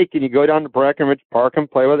 hey, can you go down to Breckenridge Park and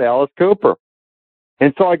play with Alice Cooper?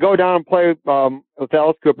 And so I go down and play with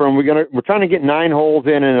Alice Cooper, and we're trying to get 9 holes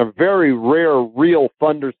in, and a very rare, real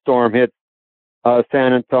thunderstorm hit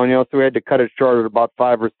San Antonio, so we had to cut it short at about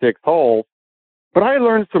 5 or 6 holes. But I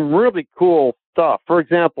learned some really cool stuff. For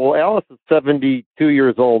example, Alice is 72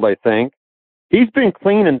 years old, I think. He's been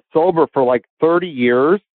clean and sober for like 30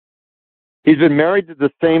 years. He's been married to the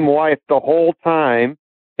same wife the whole time,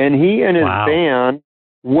 and he and his band,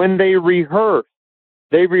 when they rehearse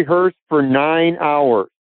for 9 hours.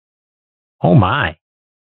 Oh, my.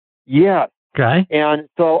 Yes. Okay. And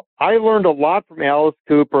so I learned a lot from Alice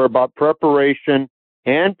Cooper about preparation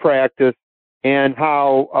and practice and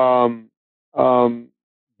how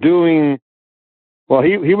doing, well,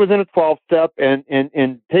 he was in a 12-step,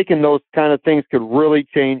 and taking those kind of things could really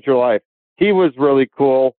change your life. He was really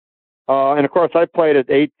cool. And, of course, I played at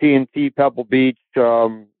AT&T Pebble Beach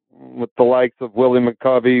with the likes of Willie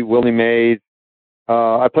McCovey, Willie Mays.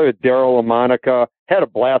 I played with Daryl LaMonica. Had a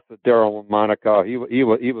blast with Daryl LaMonica. He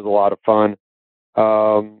was a lot of fun.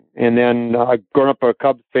 And then growing up a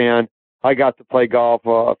Cubs fan, I got to play golf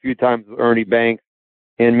a few times with Ernie Banks,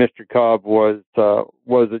 and Mr. Cub was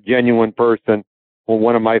a genuine person, well,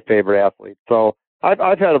 one of my favorite athletes. So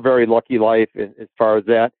I've had a very lucky life as far as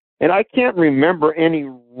that. And I can't remember any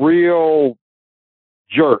real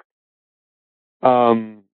jerk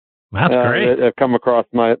That's great. that have come across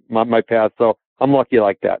my path. So I'm lucky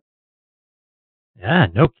like that. Yeah,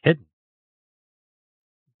 no kidding.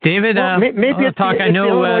 David, well, maybe it's talk. The, I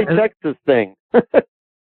know Illinois, Texas thing. So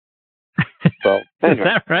anyway. Is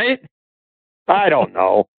that right? I don't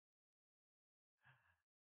know.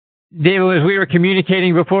 David, as we were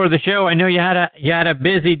communicating before the show, I know you had a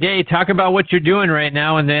busy day. Talk about what you're doing right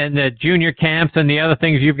now in the junior camps and the other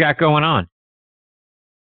things you've got going on.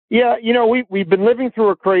 Yeah, we've been living through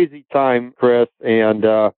a crazy time, Chris, and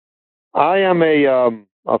I am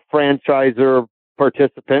a franchiser,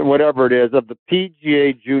 participant, whatever it is, of the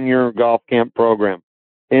PGA Junior Golf Camp program,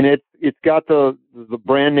 and it's got the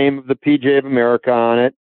brand name of the PGA of America on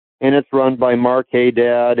it, and it's run by Mark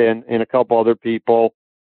Haydad and a couple other people.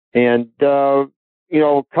 And,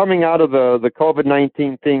 coming out of the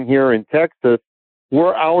COVID-19 thing here in Texas,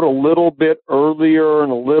 we're out a little bit earlier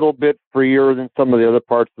and a little bit freer than some of the other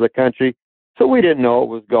parts of the country. So we didn't know what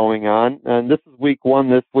was going on. And this is week 1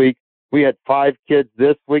 this week. We had 5 kids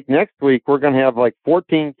this week. Next week, we're going to have like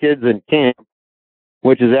 14 kids in camp,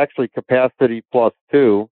 which is actually capacity plus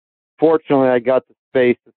 2. Fortunately, I got the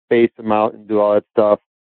space to space them out and do all that stuff.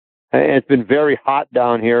 And it's been very hot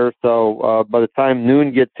down here, so by the time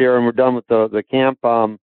noon gets here and we're done with the camp,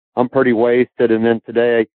 I'm pretty wasted. And then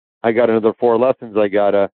today I got another 4 lessons I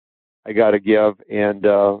gotta give, and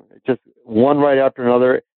just one right after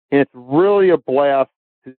another. And it's really a blast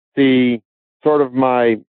to see sort of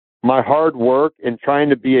my hard work and trying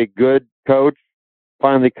to be a good coach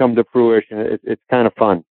finally come to fruition. It's kind of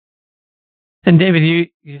fun. And David,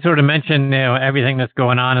 you sort of mentioned everything that's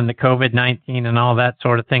going on in the COVID-19 and all that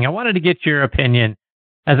sort of thing. I wanted to get your opinion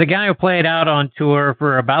as a guy who played out on tour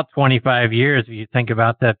for about 25 years. If you think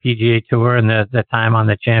about the PGA Tour and the time on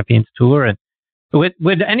the Champions Tour, and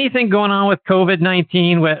with anything going on with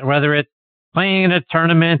COVID-19, whether it's playing in a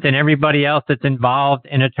tournament and everybody else that's involved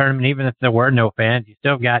in a tournament, even if there were no fans, you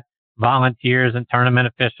still got volunteers and tournament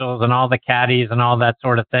officials and all the caddies and all that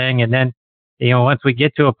sort of thing, and then. Once we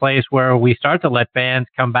get to a place where we start to let fans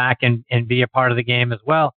come back and be a part of the game as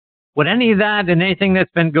well, would any of that and anything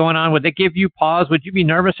that's been going on, would it give you pause? Would you be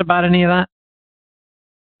nervous about any of that?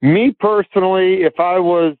 Me personally, if I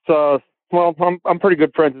was, I'm pretty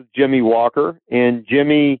good friends with Jimmy Walker, and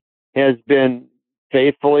Jimmy has been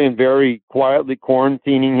faithfully and very quietly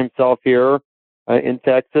quarantining himself here in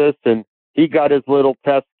Texas, and he got his little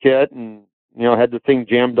test kit and, had the thing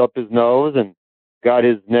jammed up his nose and got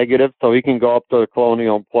his negative so he can go up to the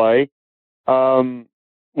Colonial and play.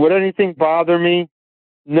 Would anything bother me?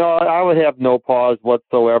 No, I would have no pause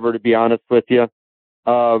whatsoever, to be honest with you.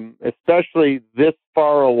 Especially this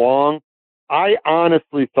far along. I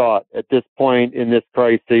honestly thought at this point in this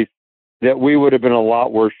crisis that we would have been in a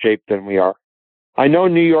lot worse shape than we are. I know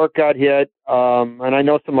New York got hit, and I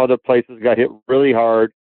know some other places got hit really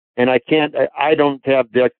hard, and I don't have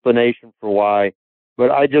the explanation for why,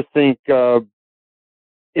 but I just think,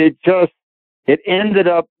 it ended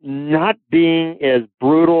up not being as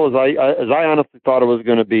brutal as I honestly thought it was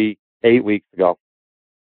going to be 8 weeks ago.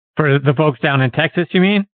 For the folks down in Texas, you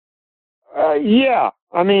mean? Yeah.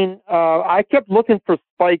 I mean, I kept looking for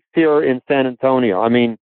spikes here in San Antonio. I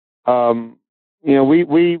mean,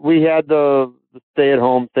 we had the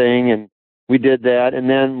stay-at-home thing, and we did that, and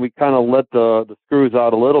then we kind of let the screws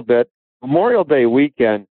out a little bit. Memorial Day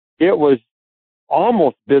weekend, it was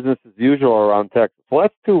almost business as usual around Texas. Well,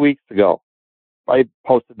 that's 2 weeks ago. I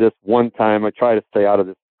posted this one time. I try to stay out of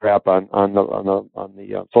this crap on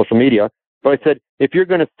the social media. But I said, if you're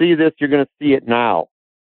going to see this, you're going to see it now.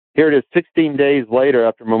 Here it is 16 days later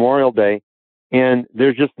after Memorial Day, and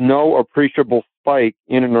there's just no appreciable spike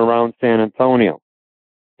in and around San Antonio.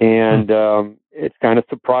 And it's kind of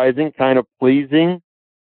surprising, kind of pleasing.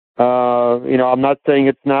 I'm not saying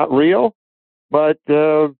it's not real, but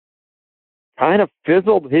kind of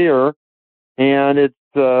fizzled here, and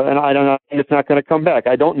and I don't know, it's not going to come back.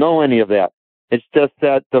 I don't know any of that. It's just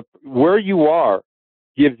that where you are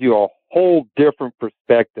gives you a whole different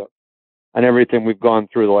perspective on everything we've gone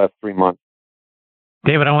through the last 3 months.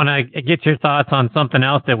 David, I want to get your thoughts on something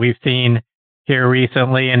else that we've seen here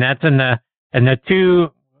recently, and that's in the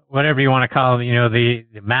two, whatever you want to call them, the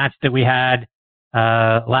match that we had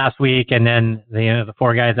last week, and then the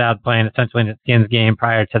four guys out playing essentially in the Skins game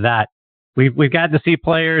prior to that. We've got to see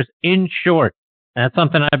players in shorts. And that's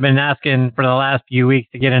something I've been asking for the last few weeks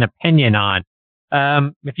to get an opinion on.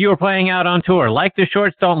 If you were playing out on tour, like the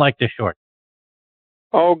shorts, don't like the shorts?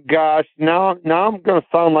 Oh gosh, now I'm going to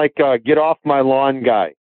sound like a get off my lawn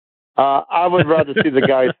guy. I would rather see the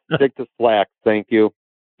guys stick to slacks. Thank you.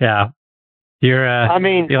 Yeah, you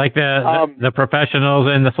like the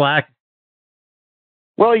professionals in the slacks?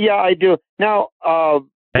 Well, yeah, I do. Now,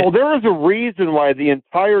 well, there was a reason why the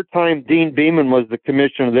entire time Dean Beeman was the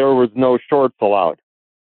commissioner, there was no shorts allowed.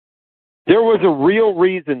 There was a real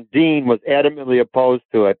reason Dean was adamantly opposed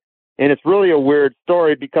to it. And it's really a weird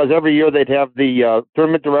story because every year they'd have the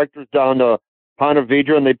tournament directors down to Ponte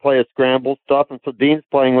Vedra and they'd play a scramble stuff. And so Dean's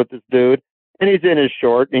playing with this dude and he's in his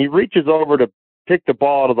short and he reaches over to pick the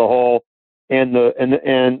ball out of the hole and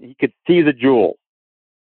he could see the jewels.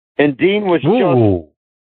 And Dean was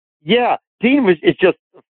just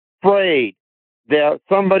afraid that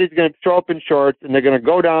somebody's going to show up in shorts and they're going to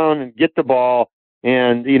go down and get the ball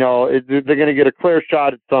and, they're going to get a clear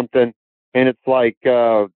shot at something. And it's like,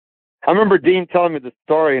 I remember Dean telling me the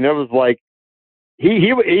story and it was like, he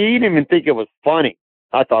didn't even think it was funny.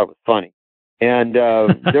 I thought it was funny. And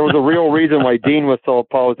there was a real reason why Dean was so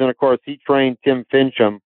opposed. And of course, he trained Tim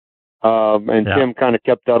Fincham Tim kind of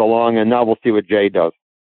kept that along. And now we'll see what Jay does.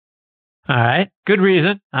 All right. Good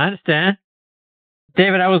reason. I understand.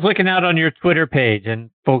 David, I was looking out on your Twitter page, and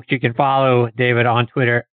folks, you can follow David on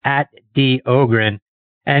Twitter at @DOgrin.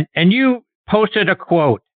 And you posted a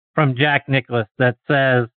quote from Jack Nicklaus that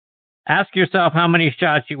says, ask yourself how many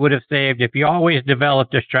shots you would have saved if you always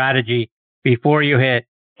developed a strategy before you hit,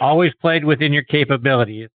 always played within your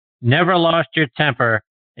capabilities, never lost your temper,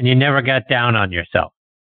 and you never got down on yourself.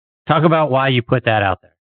 Talk about why you put that out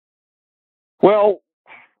there. Well,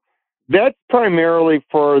 that's primarily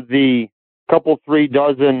for the couple, 3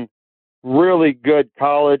 dozen really good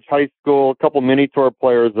college, high school, a couple mini tour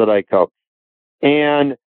players that I coach.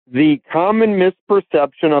 And the common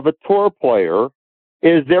misperception of a tour player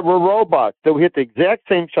is that we're robots, that we hit the exact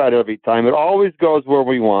same shot every time. It always goes where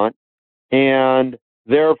we want. And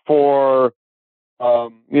therefore,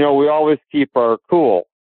 we always keep our cool.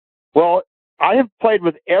 Well, I have played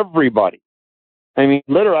with everybody. I mean,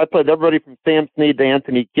 literally, I played everybody from Sam Snead to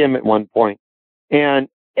Anthony Kim at one point. And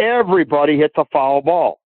everybody hits a foul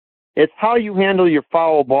ball. It's how you handle your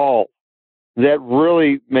foul balls that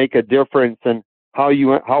really make a difference in how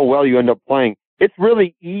well you end up playing. It's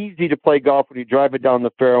really easy to play golf when you drive it down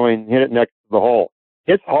the fairway and hit it next to the hole.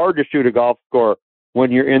 It's hard to shoot a golf score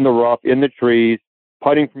when you're in the rough, in the trees,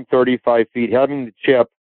 putting from 35 feet, having to chip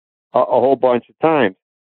a whole bunch of times.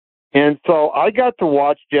 And so I got to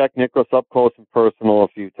watch Jack Nicklaus up close and personal a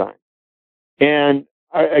few times. And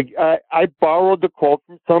I borrowed the quote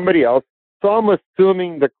from somebody else, so I'm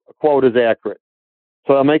assuming the quote is accurate.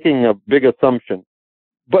 So I'm making a big assumption.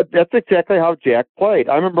 But that's exactly how Jack played.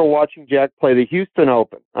 I remember watching Jack play the Houston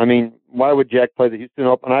Open. I mean, why would Jack play the Houston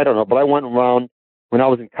Open? I don't know. But I went around when I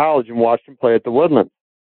was in college and watched him play at the Woodlands.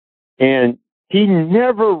 And he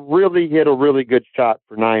never really hit a really good shot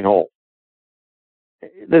for 9 holes.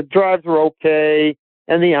 The drives were okay,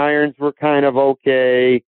 and the irons were kind of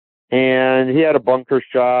okay. And he had a bunker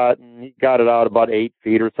shot, and he got it out about 8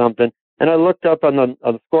 feet or something. And I looked up on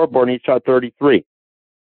the scoreboard, and he shot 33.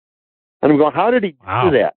 And I'm going, how did he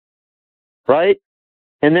do that? Right?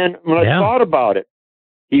 And then when I thought about it,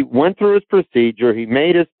 he went through his procedure. He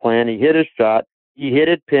made his plan. He hit his shot. He hit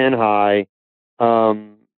it pin high.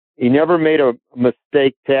 He never made a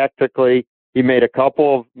mistake tactically. He made a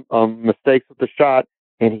couple of mistakes with the shot,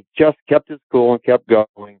 and he just kept his cool and kept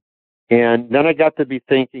going. And then I got to be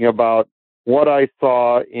thinking about what I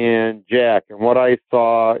saw in Jack and what I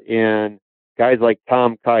saw in guys like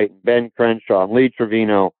Tom Kite and Ben Crenshaw and Lee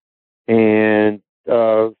Trevino. and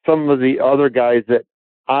some of the other guys that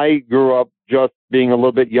I grew up just being a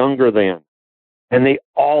little bit younger than, and they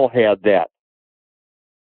all had that.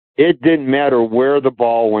 It didn't matter where the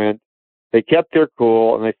ball went. They kept their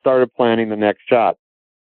cool, and they started planning the next shot.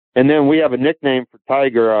 And then we have a nickname for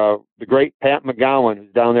Tiger, the great Pat McGowan,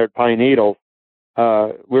 who's down there at Pine Needles.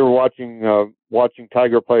 We were watching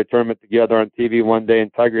Tiger play a tournament together on TV one day,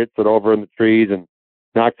 and Tiger hits it over in the trees and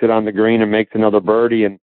knocks it on the green and makes another birdie.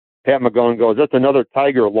 And Pat McGowan goes, "That's another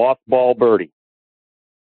Tiger lost ball birdie."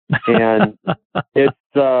 And it's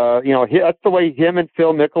that's the way him and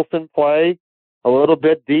Phil Mickelson play. A little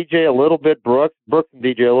bit DJ, a little bit Brooks. Brooks and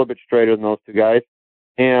DJ a little bit straighter than those two guys.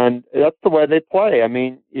 And that's the way they play. I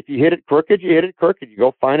mean, if you hit it crooked, you hit it crooked. You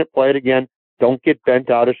go find it, play it again. Don't get bent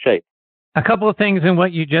out of shape. A couple of things in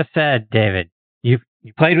what you just said, David. You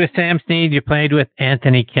played with Sam Snead. You played with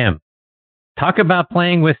Anthony Kim. Talk about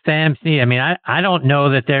playing with Sam Snead. I mean, I don't know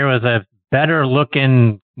that there was a better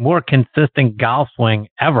looking, more consistent golf swing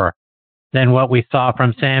ever than what we saw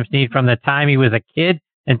from Sam Snead from the time he was a kid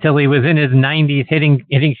until he was in his 90s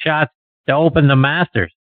hitting shots to open the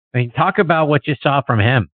Masters. I mean, talk about what you saw from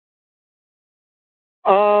him.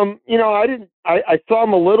 I saw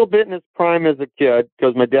him a little bit in his prime as a kid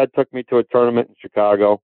because my dad took me to a tournament in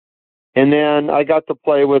Chicago. And then I got to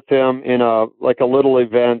play with him in a little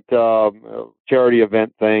event, charity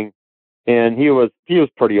event thing. And he was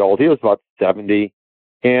pretty old. He was about 70.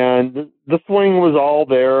 And the swing was all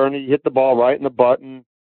there, and he hit the ball right in the button.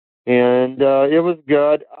 And it was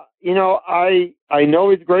good. I know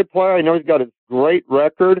he's a great player. I know he's got a great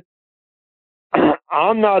record.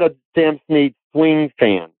 I'm not a Sam Snead swing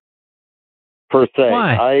fan, per se.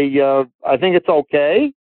 Why? I think it's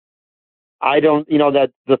okay. I don't,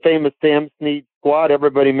 that the famous Sam Snead squat,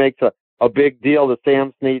 everybody makes a big deal of the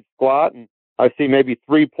Sam Snead squat, and I see maybe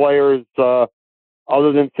 3 players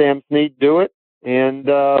other than Sam Snead do it. And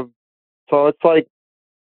so it's like,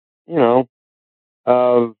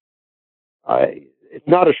 it's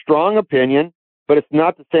not a strong opinion, but it's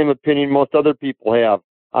not the same opinion most other people have.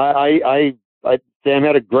 Sam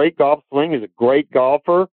had a great golf swing. He's a great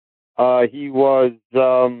golfer. He was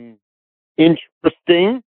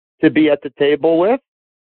interesting to be at the table with,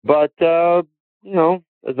 but as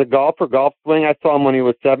a golfer, golf swing, I saw him when he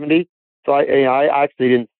was 70, so I actually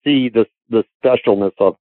didn't see the specialness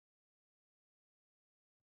of.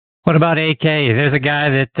 What about AK? There's a guy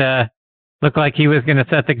that looked like he was going to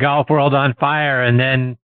set the golf world on fire and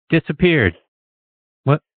then disappeared.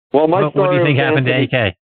 What do you think happened to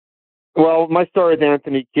AK? Well, my story with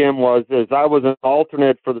Anthony Kim is I was an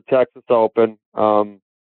alternate for the Texas Open. I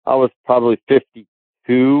was probably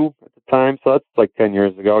 52 at the time, so that's like 10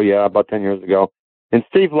 years ago. Yeah, about 10 years ago. And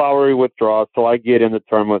Steve Lowry withdraws, so I get in the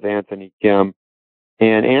tournament with Anthony Kim.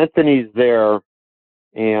 And Anthony's there,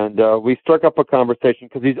 and we struck up a conversation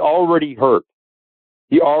because he's already hurt.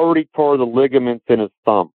 He already tore the ligaments in his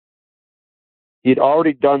thumb. He'd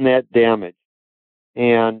already done that damage.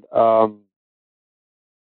 And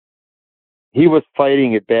he was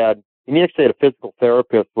fighting it bad. And he actually had a physical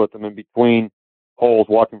therapist with him in between holes,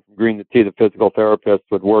 walking from green to tee. The physical therapist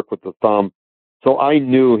would work with the thumb. So I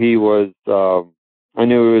knew he was in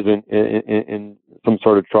some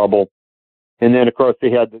sort of trouble. And then, of course,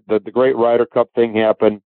 they had the Great Ryder Cup thing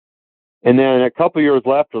happen. And then a couple years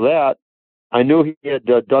after that, I knew he had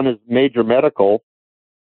done his major medical.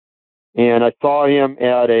 And I saw him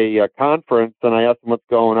at a conference, and I asked him what's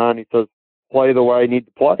going on. He says, play the way I need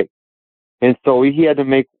to play. And so he had to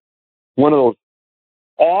make one of those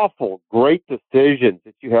awful, great decisions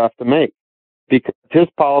that you have to make, because his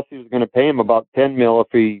policy was going to pay him about $10 million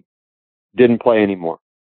if he didn't play anymore.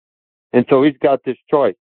 And so he's got this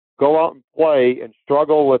choice: go out and play and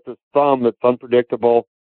struggle with his thumb that's unpredictable,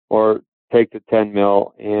 or take the $10 million.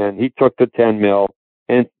 And he took the $10 million.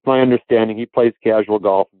 And it's my understanding he plays casual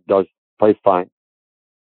golf and plays fine.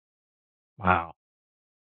 Wow.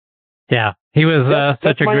 Yeah, he was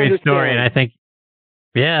such a great story, and I think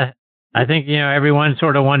everyone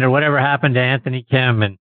sort of wondered whatever happened to Anthony Kim,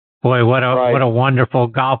 and boy, what a wonderful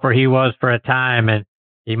golfer he was for a time, and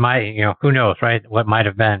he might, who knows, right? What might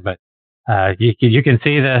have been, but you can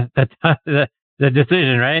see the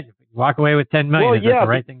decision, right? Walk away with $10 million. Is that the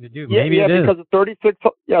right thing to do? Maybe it is. Because of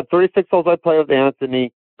 36 holes I played with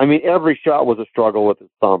Anthony, I mean, every shot was a struggle with his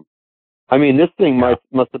thumb. I mean, this thing must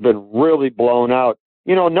have been really blown out.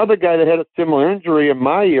 Another guy that had a similar injury in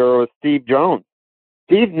my era was Steve Jones.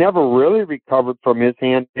 Steve never really recovered from his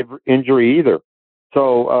hand injury either.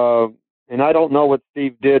 So, and I don't know what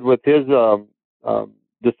Steve did with his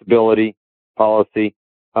disability policy.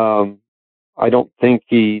 I don't think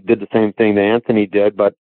he did the same thing that Anthony did,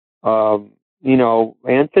 but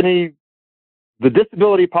Anthony, the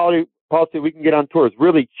disability policy we can get on tour is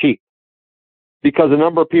really cheap because the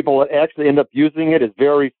number of people that actually end up using it is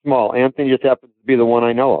very small. Anthony just happens to be the one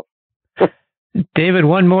I know of. David,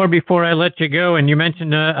 one more before I let you go. And you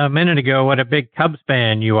mentioned a minute ago what a big Cubs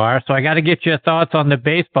fan you are. So I got to get your thoughts on the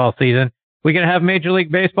baseball season. We going to have Major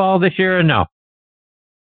League Baseball this year or no?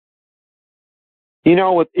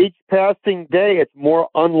 With each passing day, it's more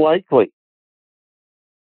unlikely.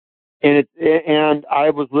 And I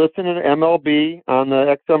was listening to MLB on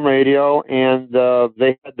the XM radio, and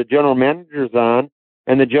they had the general managers on,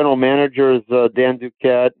 and the general managers, Dan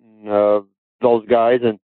Duquette and those guys,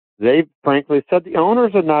 and they frankly said the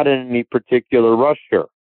owners are not in any particular rush here.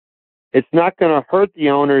 It's not going to hurt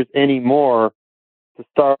the owners anymore to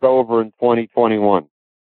start over in 2021.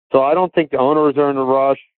 So I don't think the owners are in a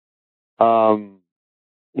rush.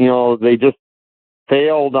 They just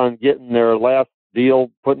failed on getting their last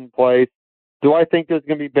deal put in place. Do I think there's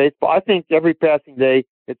going to be baseball? I think every passing day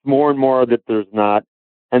it's more and more that there's not.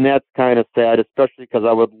 And that's kind of sad, especially because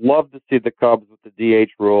I would love to see the Cubs with the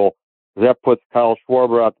DH rule. That puts Kyle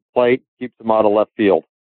Schwarber at the plate, keeps him out of left field.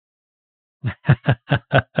 That's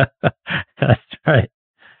right.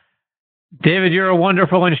 David, you're a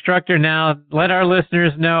wonderful instructor now. Let our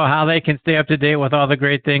listeners know how they can stay up to date with all the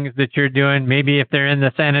great things that you're doing. Maybe if they're in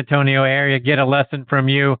the San Antonio area, get a lesson from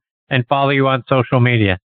you and follow you on social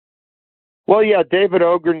media. Well, yeah, David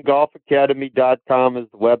Ogrin, golfacademy.com is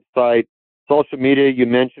the website. Social media, you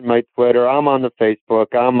mentioned my Twitter. I'm on the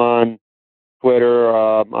Facebook. I'm on Twitter.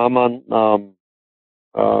 I'm on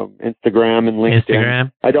Instagram and LinkedIn.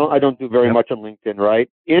 Instagram. I don't do very much on LinkedIn, right?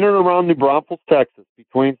 In and around New Braunfels, Texas,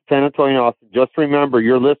 between San Antonio and Austin. Just remember,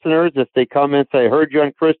 your listeners, if they come in and say, I heard you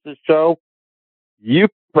on Chris's show, you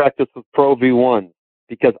practice with Pro V1s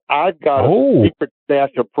because I've got a secret stash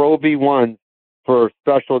of Pro V1s for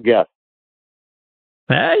special guests.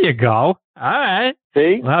 There you go. All right.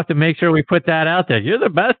 See? We'll have to make sure we put that out there. You're the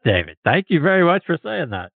best, David. Thank you very much for saying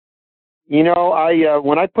that.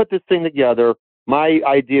 When I put this thing together, my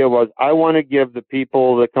idea was I want to give the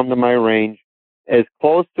people that come to my range as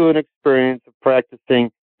close to an experience of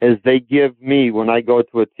practicing as they give me when I go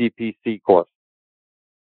to a TPC course.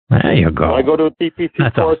 There you go. When I go to a TPC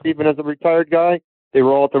course, awesome. Even as a retired guy, they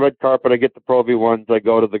roll out the red carpet, I get the Pro V1s, I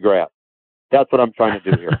go to the grass. That's what I'm trying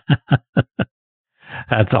to do here.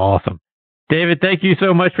 That's awesome. David, thank you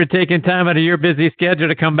so much for taking time out of your busy schedule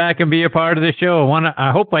to come back and be a part of the show.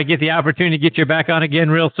 I hope I get the opportunity to get you back on again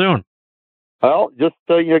real soon. Well, just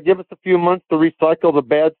give us a few months to recycle the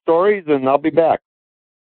bad stories, and I'll be back.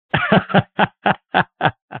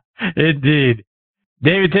 Indeed.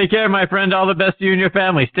 David, take care, my friend. All the best to you and your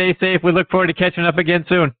family. Stay safe. We look forward to catching up again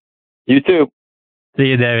soon. You too. See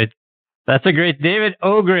you, David. That's a great David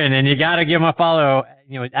Ogrin, and you got to give him a follow.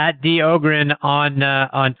 At D Ogrin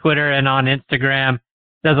on Twitter and on Instagram.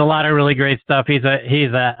 Does a lot of really great stuff. He's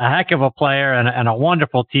a heck of a player and a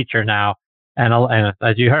wonderful teacher now. And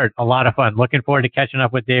as you heard, a lot of fun. Looking forward to catching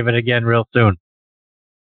up with David again real soon.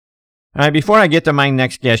 All right, before I get to my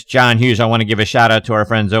next guest, John Hughes, I want to give a shout out to our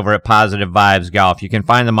friends over at Positive Vibes Golf. You can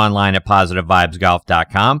find them online at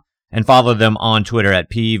positivevibesgolf.com and follow them on Twitter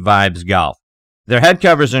at pvibesgolf. Their head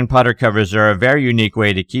covers and putter covers are a very unique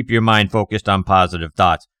way to keep your mind focused on positive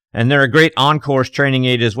thoughts. And they're a great on-course training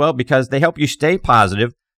aid as well because they help you stay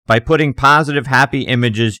positive by putting positive, happy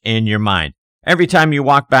images in your mind. Every time you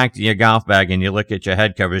walk back to your golf bag and you look at your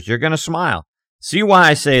head covers, you're going to smile. See why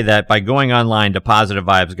I say that by going online to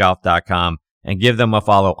positivevibesgolf.com and give them a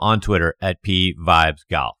follow on Twitter at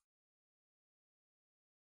pvibesgolf.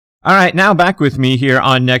 All right, now back with me here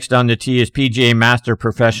on Next on the Tee is PGA Master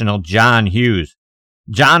Professional John Hughes.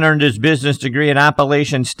 John earned his business degree at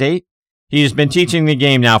Appalachian State. He has been teaching the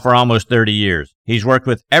game now for almost 30 years. He's worked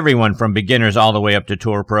with everyone from beginners all the way up to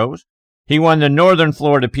tour pros. He won the Northern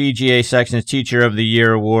Florida PGA Section's Teacher of the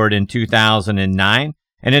Year Award in 2009,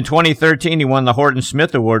 and in 2013 he won the Horton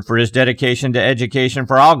Smith Award for his dedication to education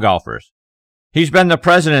for all golfers. He's been the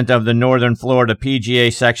president of the Northern Florida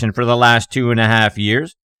PGA Section for the last 2.5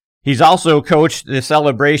 years. He's also coached the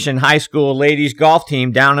Celebration High School ladies golf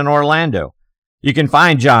team down in Orlando. You can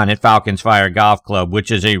find John at Falcons Fire Golf Club,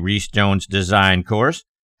 which is a Rees Jones design course.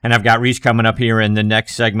 And I've got Rees coming up here in the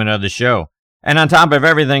next segment of the show. And on top of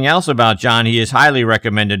everything else about John, he is highly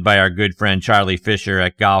recommended by our good friend Charlie Fisher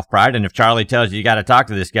at Golf Pride. And if Charlie tells you got to talk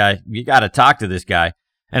to this guy, you got to talk to this guy.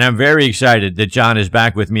 And I'm very excited that John is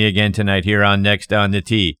back with me again tonight here on Next on the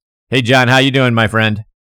Tee. Hey, John, how you doing, my friend?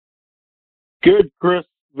 Good, Chris.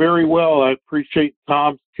 Very well. I appreciate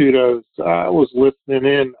Tom's kudos. I was listening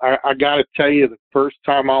in. I got to tell you, the first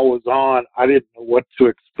time I was on, I didn't know what to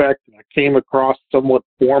expect, and I came across somewhat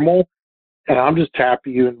formal. And I'm just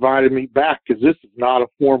happy you invited me back because this is not a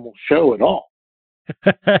formal show at all.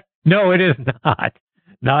 No, it is not.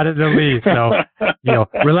 Not in the least. So,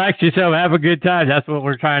 relax yourself, have a good time. That's what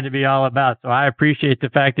we're trying to be all about. So I appreciate the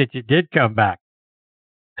fact that you did come back.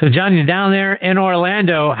 So, John, you're down there in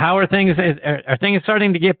Orlando. How are things? Are things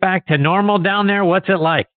starting to get back to normal down there? What's it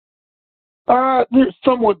like? They're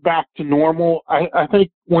somewhat back to normal. I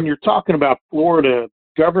think when you're talking about Florida,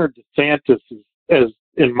 Governor DeSantis has,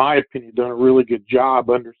 in my opinion, done a really good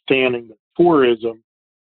job understanding that tourism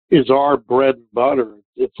is our bread and butter.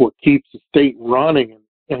 It's what keeps the state running.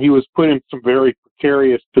 And he was put in some very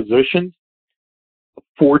precarious positions.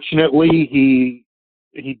 Fortunately,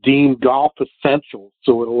 he deemed golf essential,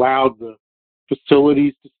 so it allowed the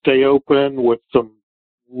facilities to stay open with some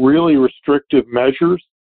really restrictive measures.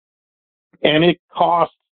 And it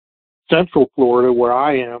cost Central Florida, where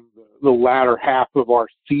I am, the latter half of our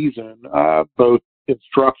season, both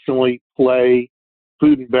instructionally, play,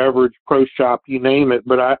 food and beverage, pro shop, you name it.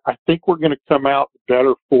 But I think we're going to come out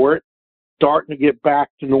better for it. Starting to get back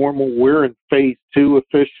to normal. We're in phase 2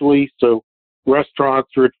 officially, so restaurants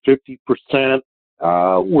are at 50%.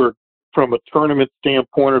 We're, from a tournament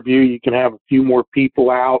standpoint of view, you can have a few more people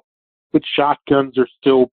out, but shotguns are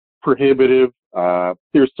still prohibitive.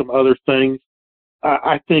 There's some other things.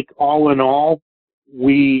 I think all in all,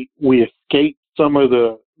 we escaped some of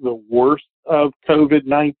the worst of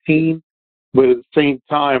COVID-19, but at the same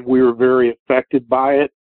time, we were very affected by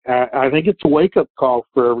it. I think it's a wake-up call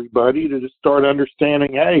for everybody to just start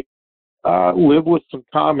understanding, hey, live with some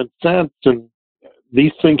common sense, and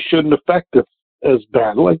these things shouldn't affect us as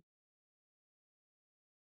badly.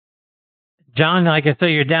 John, like I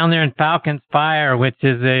say, you're down there in Falcons Fire, which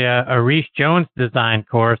is a Rees Jones design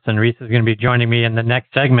course, and Rees is going to be joining me in the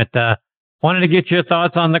next segment. Wanted to get your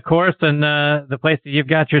thoughts on the course and the place that you've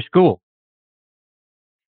got your school.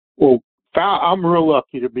 Well, I'm real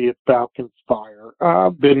lucky to be at Falcons Fire.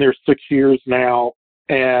 I've been there 6 years now,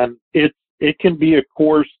 and it can be a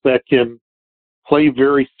course that can play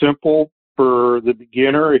very simple for the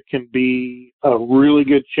beginner. It can be a really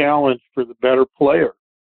good challenge for the better player.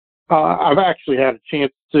 I've actually had a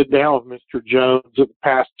chance to sit down with Mr. Jones at the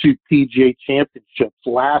past 2 PGA championships.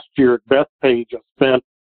 Last year at Bethpage, I spent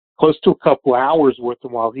close to a couple hours with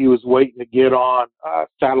him while he was waiting to get on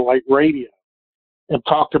satellite radio, and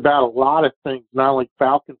talked about a lot of things, not only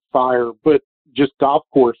Falcons Fire, but just golf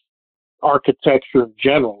course architecture in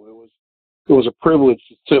general. It was a privilege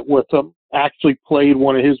to sit with him. Actually played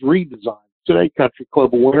one of his redesigns today, Country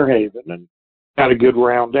Club of Winter Haven, and had a good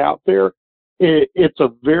round out there. It's a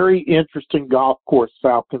very interesting golf course,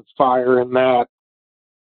 Falcons Fire, in that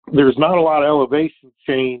there's not a lot of elevation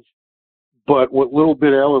change, but what little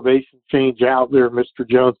bit of elevation change out there, Mr.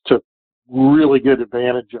 Jones took really good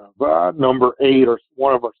advantage of. Number 8, or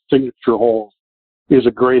one of our signature holes, is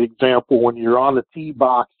a great example. When you're on the tee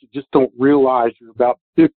box, you just don't realize you're about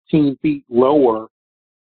 15 feet lower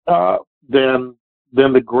than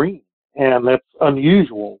the green, and that's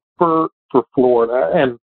unusual for Florida.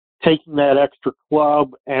 And taking that extra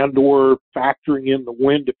club and or factoring in the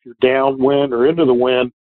wind if you're downwind or into the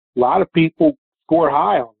wind, a lot of people score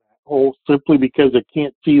high on that hole simply because they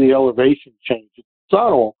can't see the elevation change. It's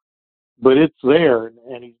subtle, but it's there,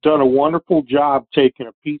 and he's done a wonderful job taking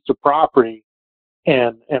a piece of property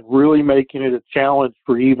and really making it a challenge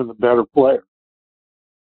for even the better player.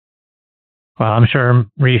 Well, I'm sure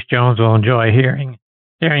Rees Jones will enjoy hearing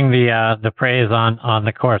the praise on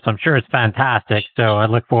the course. I'm sure it's fantastic. So I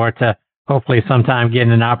look forward to hopefully sometime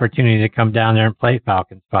getting an opportunity to come down there and play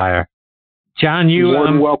Falcons Fire. John, more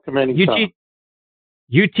than welcome anytime.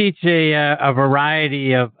 You teach a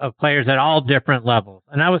variety of players at all different levels,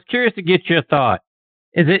 and I was curious to get your thought.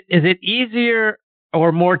 Is it easier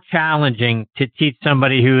or more challenging to teach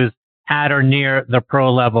somebody who's at or near the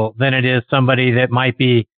pro level than it is somebody that might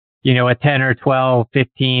be, a 10 or 12,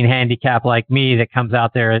 15 handicap like me that comes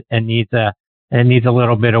out there and needs a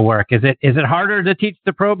little bit of work? Is it harder to teach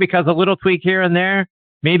the pro because a little tweak here and there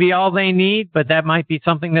may be all they need, but that might be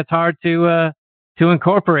something that's hard to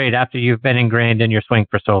incorporate after you've been ingrained in your swing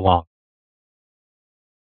for so long?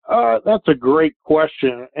 That's a great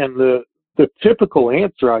question, and the typical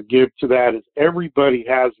answer I give to that is everybody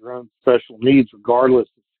has their own special needs regardless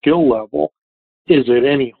of skill level. Is it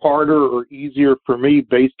any harder or easier for me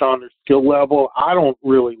based on their skill level? I don't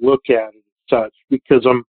really look at it as such because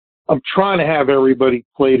I'm trying to have everybody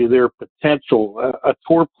play to their potential. A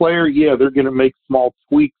tour player, yeah, they're going to make small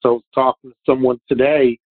tweaks. I was talking to someone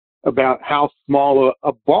today about how small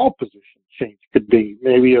a ball position change could be.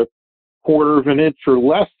 Maybe a quarter of an inch or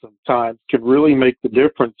less sometimes can really make the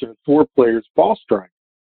difference in a tour player's ball strike.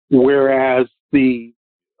 Whereas the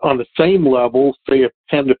on the same level, say a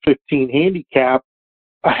 10 to 15 handicap,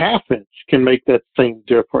 a half inch can make that same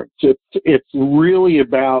difference. It's really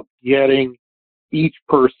about getting each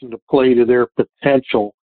person to play to their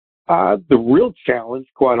potential. The real challenge,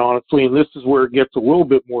 quite honestly, and this is where it gets a little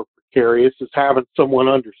bit more precarious, is having someone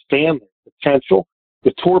understand their potential.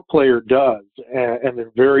 The tour player does, and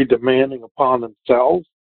they're very demanding upon themselves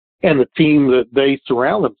and the team that they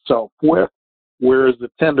surround themselves with. Whereas the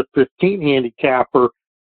 10 to 15 handicapper,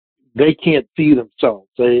 they can't see themselves.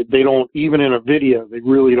 They don't, even in a video, they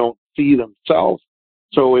really don't see themselves.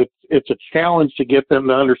 So it's a challenge to get them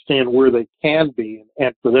to understand where they can be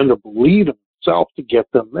and for them to believe in themselves to get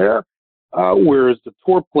them there. Whereas the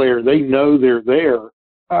tour player, they know they're there.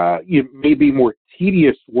 It may be more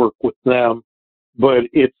tedious work with them, but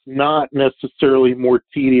it's not necessarily more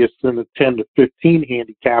tedious than the 10 to 15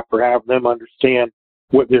 handicapper, have them understand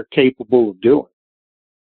what they're capable of doing.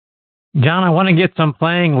 John, I want to get some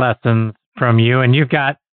playing lessons from you, and you've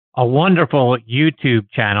got a wonderful YouTube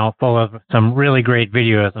channel full of some really great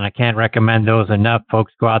videos, and I can't recommend those enough.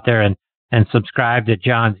 Folks, go out there and subscribe to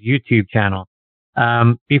John's YouTube channel.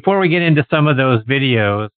 Before we get into some of those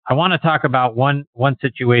videos, I want to talk about one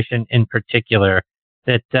situation in particular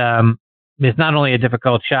that is not only a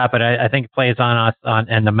difficult shot, but I think it plays on us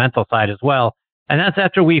and the mental side as well. And that's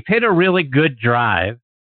after we've hit a really good drive,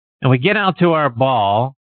 and we get out to our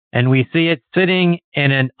ball, and we see it sitting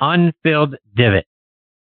in an unfilled divot.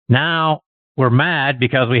 Now we're mad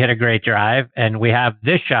because we hit a great drive and we have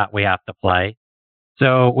this shot we have to play.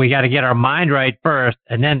 So we got to get our mind right first,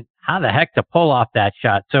 and then how the heck to pull off that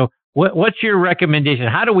shot. So what's your recommendation?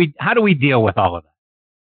 How do we deal with all of that?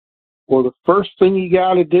 Well, the first thing you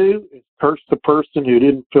got to do is curse the person who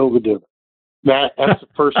didn't fill the divot. That's the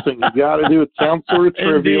first thing you got to do. It sounds sort of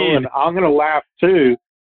trivial, Indeed. and I'm going to laugh too.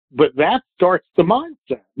 But that starts the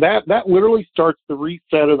mindset. That literally starts the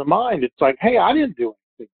reset of the mind. It's like, hey, I didn't do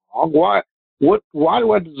anything wrong. Why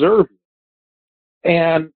do I deserve it?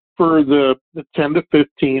 And for the 10 to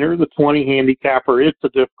 15 or the 20 handicapper, it's a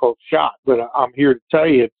difficult shot. But I'm here to tell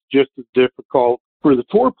you it's just as difficult for the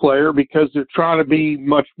tour player because they're trying to be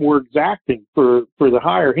much more exacting. For the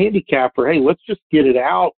higher handicapper, hey, let's just get it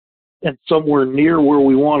out and somewhere near where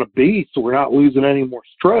we want to be so we're not losing any more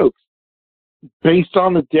strokes. Based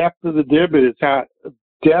on the depth of the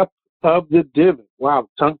divot, wow,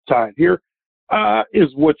 tongue-tied here,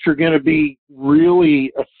 is what you're going to be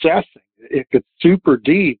really assessing. If it's super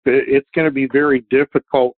deep, it's going to be very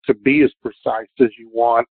difficult to be as precise as you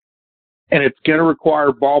want. And it's going to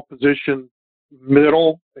require ball position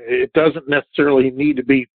middle. It doesn't necessarily need to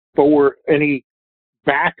be forward, any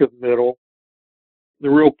back of middle. The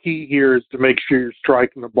real key here is to make sure you're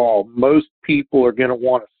striking the ball. Most people are going to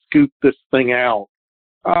want to scoop this thing out,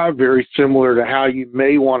 very similar to how you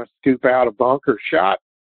may want to scoop out a bunker shot.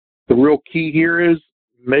 The real key here is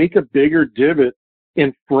make a bigger divot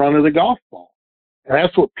in front of the golf ball. And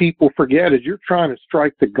that's what people forget is you're trying to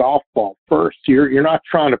strike the golf ball first. You're not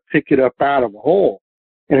trying to pick it up out of a hole.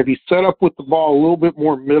 And if you set up with the ball a little bit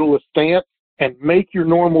more middle of stance and make your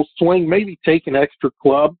normal swing, maybe take an extra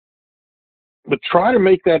club, but try to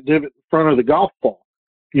make that divot in front of the golf ball.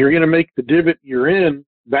 You're going to make the divot you're in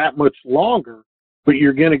that much longer, but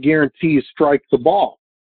you're going to guarantee you strike the ball.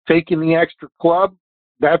 Taking the extra club,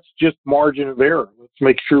 that's just margin of error. Let's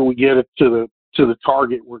make sure we get it to the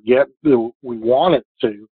target we want it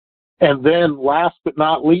to. And then last but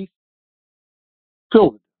not least,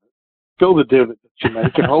 fill the divot that you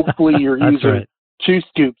make, and hopefully you're using right. 2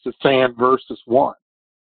 scoops of sand versus 1.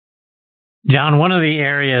 John, one of the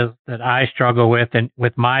areas that I struggle with and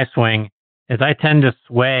with my swing is I tend to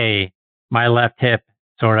sway my left hip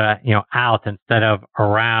sort of, out instead of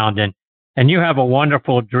around. And you have a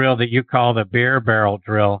wonderful drill that you call the beer barrel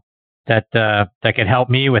drill that could help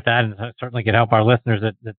me with that, and certainly could help our listeners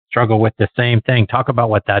that struggle with the same thing. Talk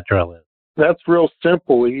about what that drill is. That's real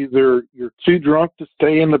simple. Either you're too drunk to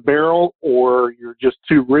stay in the barrel or you're just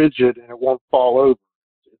too rigid and it won't fall over.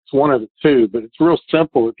 It's one of the two, but it's real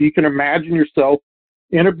simple. If you can imagine yourself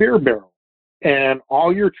in a beer barrel and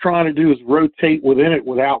all you're trying to do is rotate within it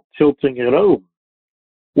without tilting it over,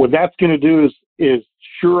 what that's going to do is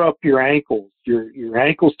shore up your ankles. Your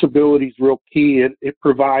ankle stability is real key. It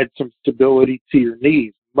provides some stability to your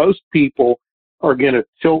knees. Most people are going to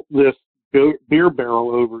tilt this beer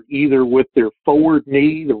barrel over either with their forward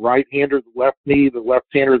knee, the right hand or the left knee, the left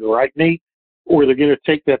hand or the right knee, or they're going to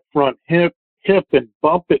take that front hip and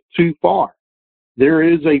bump it too far. There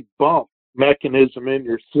is a bump mechanism in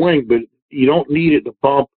your swing, but you don't need it to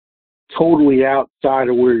bump totally outside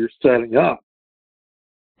of where you're setting up.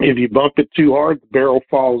 If you bump it too hard, the barrel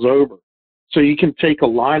falls over. So you can take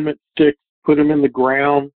alignment sticks put them in the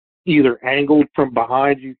ground, either angled from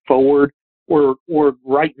behind you forward or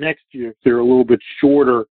right next to you if they're a little bit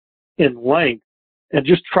shorter in length, and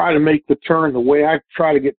just try to make the turn. The way I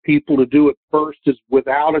try to get people to do it first is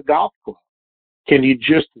without a golf club. Can you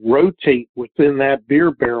just rotate within that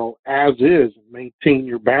beer barrel as is and maintain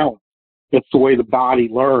your balance? That's the way the body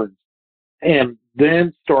learns. And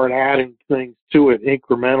then start adding things to it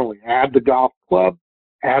incrementally. Add the golf club,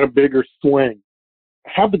 add a bigger swing.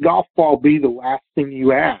 Have the golf ball be the last thing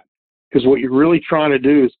you add, because what you're really trying to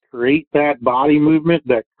do is create that body movement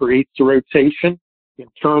that creates the rotation, in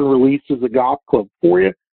turn releases the golf club for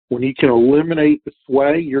you. When you can eliminate the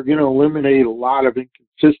sway, you're going to eliminate a lot of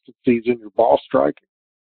inconsistencies in your ball striking.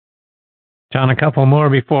 John, a couple more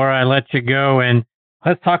before I let you go, and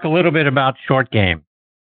let's talk a little bit about short game.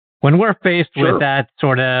 When we're faced with that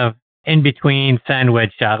sort of in-between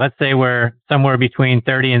sandwich shot, let's say we're somewhere between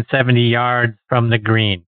 30 and 70 yards from the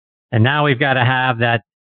green, and now we've got to have that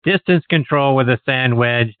distance control with a sand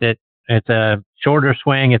wedge that it's a shorter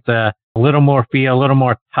swing, it's a little more feel, a little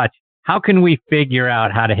more touch. How can we figure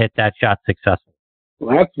out how to hit that shot successfully?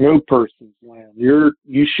 Well, that's no person's land.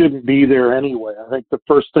 You shouldn't be there anyway. I think the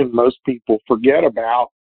first thing most people forget about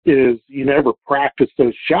is you never practice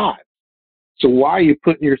those shots. So why are you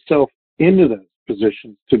putting yourself into those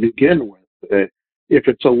positions to begin with? If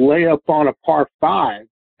it's a layup on a par 5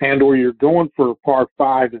 and or you're going for a par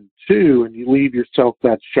 5 and 2 and you leave yourself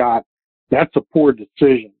that shot, that's a poor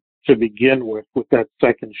decision to begin with that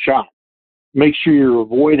second shot. Make sure you're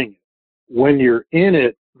avoiding it. When you're in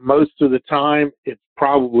it, most of the time, it's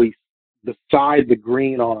probably beside the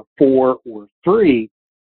green on a 4 or 3,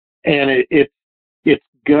 and it's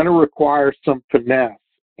going to require some finesse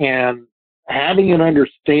and having an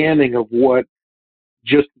understanding of what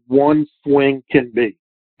just one swing can be.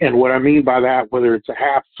 And what I mean by that, whether it's a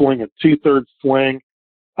half swing, a 2/3 swing,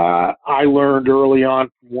 I learned early on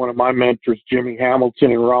from one of my mentors, Jimmy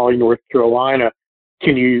Hamilton in Raleigh, North Carolina,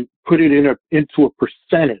 can you put it into a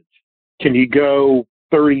percentage? Can you go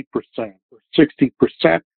 30% or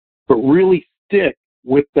 60%, but really stick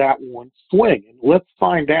with that one swing? And let's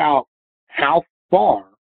find out how far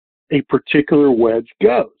a particular wedge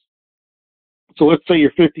goes. So let's say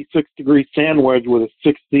your 56-degree sand wedge with a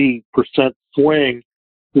 60% swing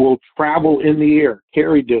will travel in the air,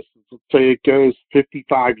 carry distance. Let's say it goes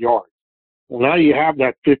 55 yards. Well, now you have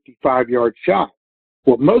that 55-yard shot.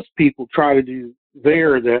 What most people try to do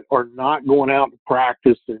there that are not going out to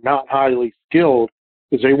practice, they're not highly skilled,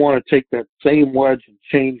 is they want to take that same wedge and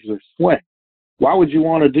change their swing. Why would you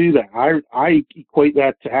want to do that? I equate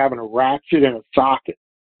that to having a ratchet and a socket.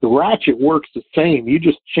 The ratchet works the same. You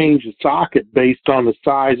just change the socket based on the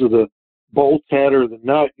size of the bolt head or the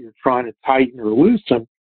nut you're trying to tighten or loosen.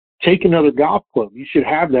 Take another golf club. You should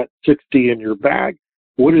have that 60 in your bag.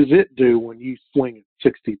 What does it do when you swing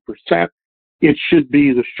at 60%? It should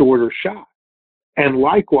be the shorter shot. And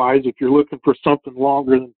likewise, if you're looking for something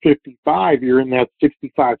longer than 55, you're in that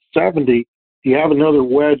 65, 70. If you have another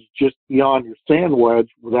wedge just beyond your sand wedge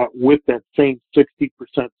with that same 60%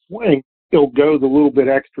 swing, it'll go the little bit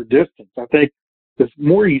extra distance. I think the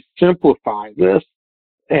more you simplify this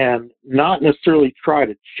and not necessarily try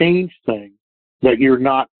to change things that you're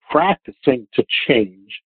not practicing to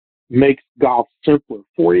change, makes golf simpler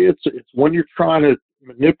for you. It's when you're trying to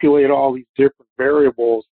manipulate all these different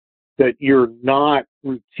variables that you're not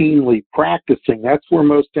routinely practicing. That's where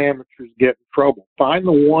most amateurs get in trouble. Find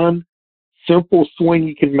the one simple swing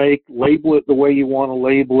you can make, label it the way you want to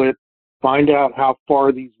label it, find out how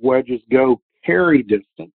far these wedges go, carry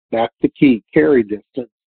distance. That's the key, carry distance.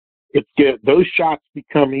 Those shots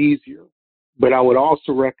become easier, but I would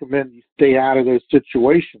also recommend you stay out of those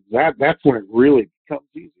situations. That's when it really becomes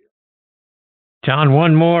easier. John,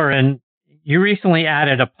 one more, and you recently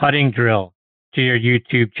added a putting drill to your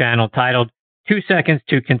YouTube channel titled 2 Seconds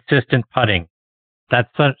to Consistent Putting. That's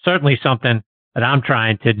certainly something that I'm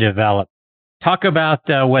trying to develop. Talk about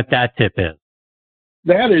what that tip is.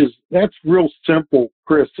 That's real simple,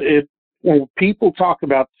 Chris. When people talk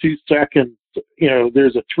about 2 seconds,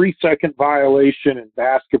 there's a 3-second violation in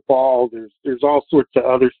basketball. There's all sorts of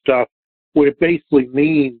other stuff. What it basically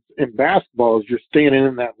means in basketball is you're standing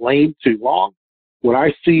in that lane too long. What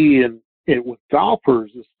I see with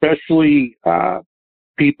golfers, especially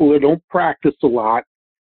people that don't practice a lot,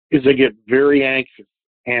 is they get very anxious.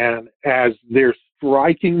 And as they're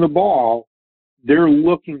striking the ball, they're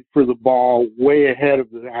looking for the ball way ahead of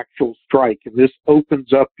the actual strike. And this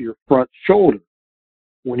opens up your front shoulder.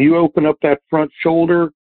 When you open up that front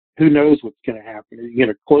shoulder, who knows what's going to happen? Are you going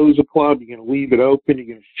to close a club? You're going to leave it open? You're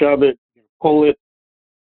going to shove it? You're going to pull it?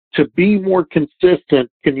 To be more consistent,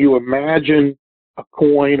 can you imagine a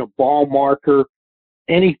coin, a ball marker,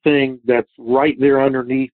 anything that's right there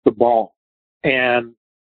underneath the ball. And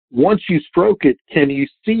once you stroke it, can you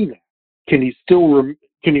see that? Can you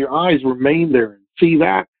can your eyes remain there and see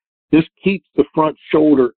that? This keeps the front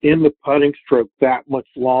shoulder in the putting stroke that much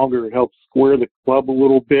longer. It helps square the club a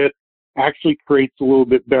little bit, actually creates a little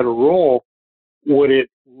bit better roll. What it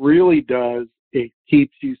really does, it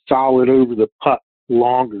keeps you solid over the putt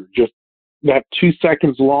longer. Just that 2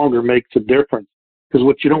 seconds longer makes a difference. Because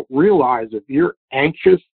what you don't realize, if you're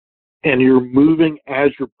anxious and you're moving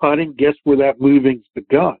as you're putting, guess where that moving's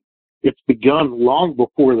begun? It's begun long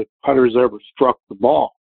before the putter's ever struck the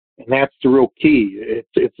ball. And that's the real key.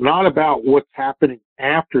 It's not about what's happening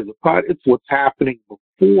after the putt. It's what's happening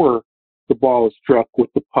before the ball is struck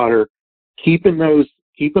with the putter. Keeping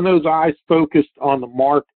those eyes focused on the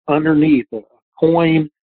mark underneath a coin,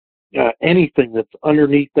 anything that's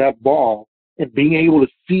underneath that ball, and being able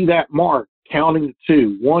to see that mark, counting the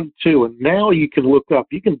 2, 1, 2, and now you can look up.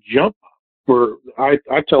 You can jump up.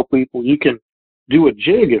 I tell people you can do a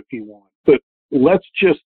jig if you want, but let's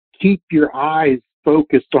just keep your eyes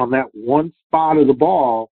focused on that one spot of the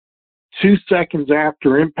ball. 2 seconds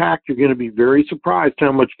after impact, you're going to be very surprised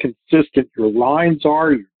how much consistent your lines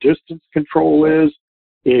are, your distance control is.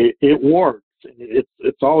 It works.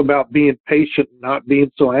 It's all about being patient and not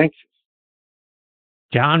being so anxious.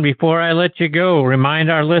 John, before I let you go,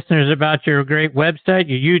 remind our listeners about your great website,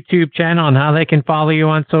 your YouTube channel, and how they can follow you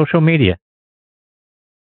on social media.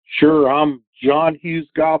 Sure.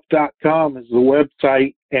 JohnHughesGolf.com is the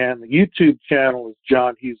website, and the YouTube channel is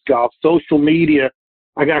John Hughes Golf. Social media,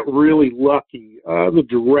 I got really lucky. The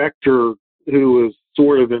director, who was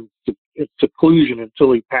sort of in seclusion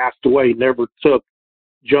until he passed away, never took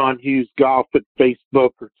John Hughes Golf at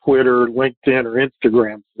Facebook or Twitter, or LinkedIn, or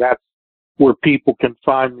Instagram. So that's where people can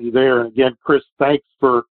find me there. And again, Chris, thanks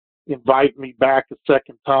for inviting me back a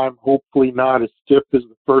second time. Hopefully not as stiff as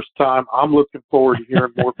the first time. I'm looking forward to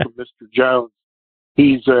hearing more from Mr. Jones.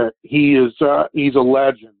 He's a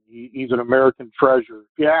legend. He's an American treasure.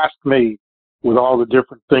 If you ask me, with all the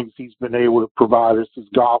different things he's been able to provide us as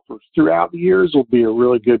golfers throughout the years, will be a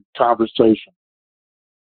really good conversation.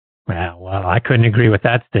 Well, I couldn't agree with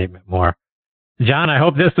that statement more. John, I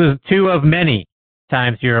hope this is 2 of many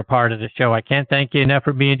times you're a part of the show. I can't thank you enough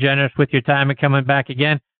for being generous with your time and coming back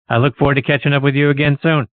again. I look forward to catching up with you again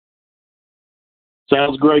soon.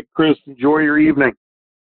 Sounds great, Chris. Enjoy your evening.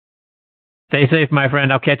 Stay safe, my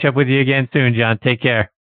friend. I'll catch up with you again soon, John. Take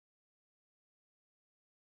care.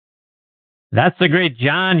 That's the great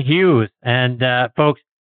John Hughes. And, folks,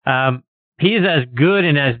 he's as good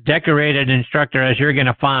and as decorated an instructor as you're going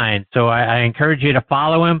to find. So I encourage you to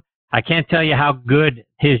follow him. I can't tell you how good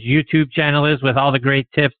his YouTube channel is with all the great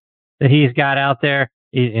tips that he's got out there.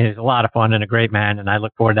 He's a lot of fun and a great man, and I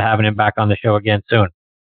look forward to having him back on the show again soon.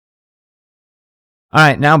 All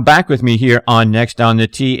right, now back with me here on Next on the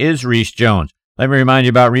Tee is Rees Jones. Let me remind you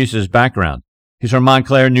about Rees's background. He's from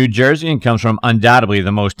Montclair, New Jersey, and comes from undoubtedly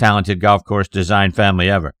the most talented golf course design family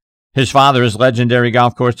ever. His father is legendary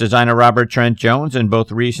golf course designer Robert Trent Jones, and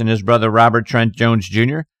both Rees and his brother Robert Trent Jones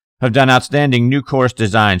Jr. have done outstanding new course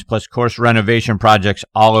designs plus course renovation projects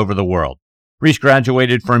all over the world. Rees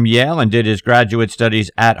graduated from Yale and did his graduate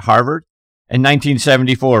studies at Harvard. In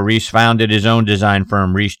 1974, Rees founded his own design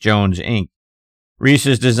firm, Rees Jones, Inc. Rees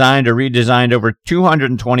has designed or redesigned over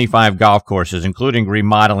 225 golf courses, including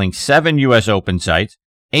remodeling 7 U.S. Open sites,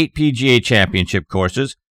 8 PGA Championship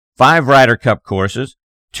courses, 5 Ryder Cup courses,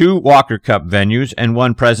 2 Walker Cup venues, and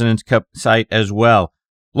 1 President's Cup site as well.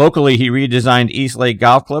 Locally, he redesigned East Lake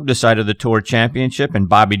Golf Club, the site of the Tour Championship and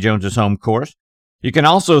Bobby Jones's home course. You can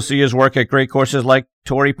also see his work at great courses like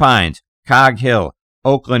Torrey Pines, Cog Hill,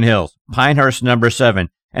 Oakland Hills, Pinehurst No. 7,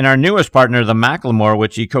 and our newest partner, the McLemore,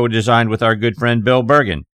 which he co-designed with our good friend Bill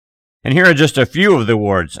Bergen. And here are just a few of the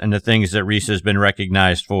awards and the things that Rees has been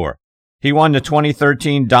recognized for. He won the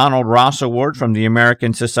 2013 Donald Ross Award from the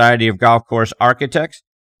American Society of Golf Course Architects.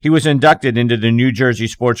 He was inducted into the New Jersey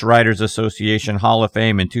Sports Writers Association Hall of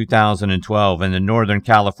Fame in 2012 and the Northern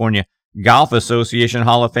California Golf Association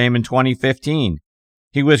Hall of Fame in 2015.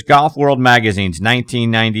 He was Golf World Magazine's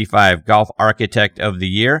 1995 Golf Architect of the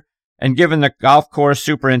Year and given the Golf Course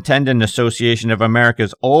Superintendent Association of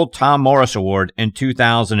America's Old Tom Morris Award in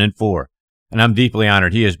 2004. And I'm deeply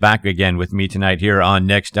honored he is back again with me tonight here on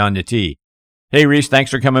Next on the Tee. Hey, Rees,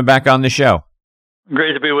 thanks for coming back on the show.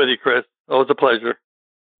 Great to be with you, Chris. Always a pleasure.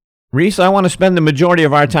 Rees, I want to spend the majority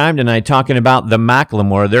of our time tonight talking about the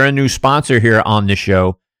McLemore. They're a new sponsor here on the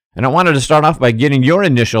show. And I wanted to start off by getting your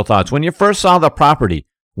initial thoughts. When you first saw the property,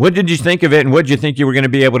 what did you think of it, and what did you think you were going to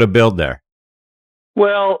be able to build there?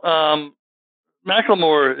 Well,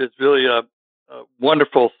 McLemore is really a a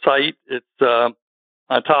wonderful site. It's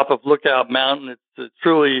on top of Lookout Mountain. It's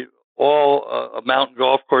truly all a mountain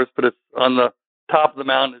golf course, but it's on the top of the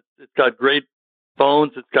mountain. It's got great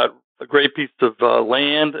bones. It's got a great piece of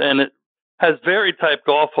land, and it has varied type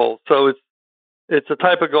golf holes. So it's a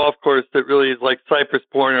type of golf course that really is like Cypress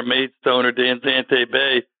Point or Maidstone or Danzante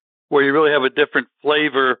Bay, where you really have a different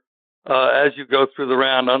flavor as you go through the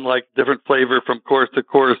round, unlike different flavor from course to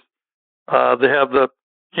course. They have the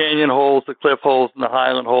canyon holes, the cliff holes, and the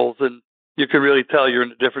highland holes, and you can really tell you're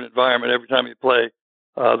in a different environment every time you play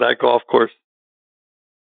that golf course.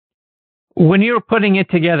 When you were putting it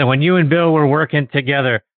together, when you and Bill were working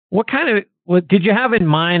together, what did you have in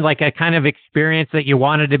mind, like a kind of experience that you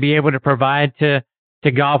wanted to be able to provide to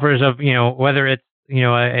golfers of, whether it's,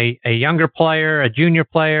 a younger player, a junior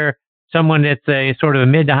player, someone that's a sort of a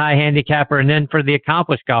mid to high handicapper, and then for the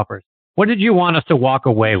accomplished golfers? What did you want us to walk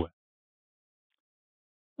away with?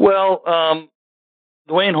 Well,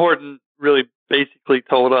 Dwayne Horton really basically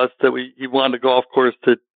told us that he wanted a golf course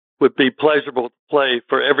that would be pleasurable to play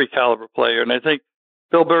for every caliber player. And I think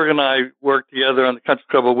Bill Berg and I worked together on the Country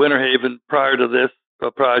Club of Winter Haven prior to this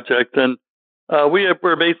project, and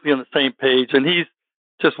we're basically on the same page. And he's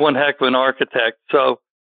just one heck of an architect. So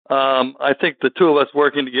I think the two of us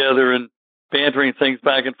working together and bantering things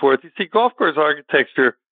back and forth. You see, golf course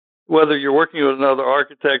architecture, whether you're working with another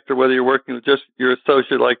architect or whether you're working with just your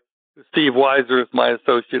associate, like Steve Weiser is my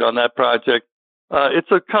associate on that project,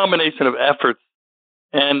 it's a combination of efforts.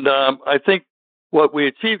 And I think what we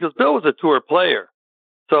achieved, because Bill was a tour player,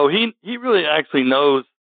 so he really actually knows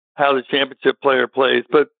how the championship player plays.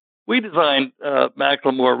 But we designed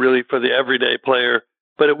McLemore really for the everyday player,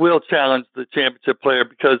 but it will challenge the championship player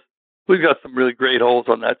because we've got some really great holes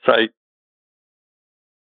on that site.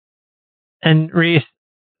 And Rees,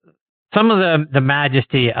 some of the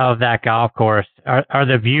majesty of that golf course are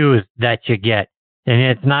the views that you get. And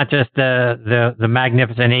it's not just the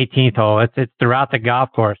magnificent 18th hole. It's throughout the golf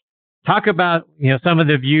course. Talk about, some of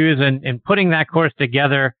the views and putting that course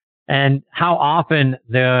together and how often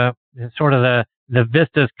the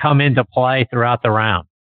vistas come into play throughout the round.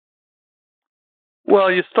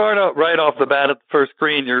 Well, you start out right off the bat at the first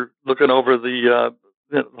green. You're looking over the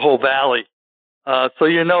whole valley. So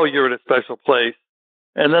you're at a special place.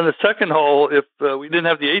 And then the second hole, if we didn't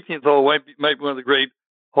have the 18th hole, might be one of the great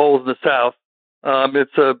holes in the south.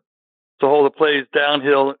 It's a hole that plays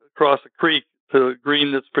downhill across a creek to a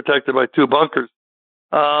green that's protected by two bunkers.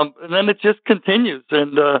 And then it just continues.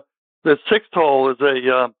 And the sixth hole is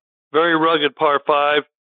a very rugged par 5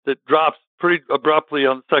 that drops pretty abruptly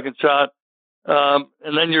on the second shot.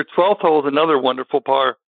 And then your 12th hole is another wonderful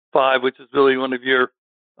par 5, which is really one of your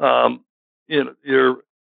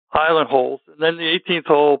island holes. And then the 18th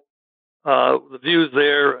hole, the views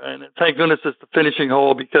there, and thank goodness it's the finishing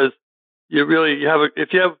hole, because if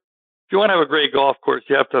you want to have a great golf course,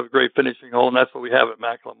 you have to have a great finishing hole, and that's what we have at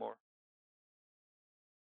McLemore.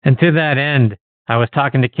 And to that end, I was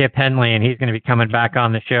talking to Kip Henley, and he's going to be coming back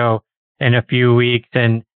on the show in a few weeks.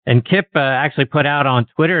 And Kip actually put out on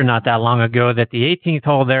Twitter not that long ago that the 18th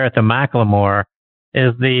hole there at the McLemore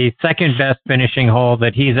is the second best finishing hole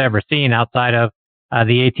that he's ever seen outside of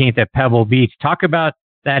the 18th at Pebble Beach. Talk about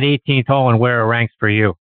that 18th hole and where it ranks for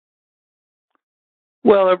you.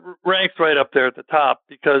 Well, it ranks right up there at the top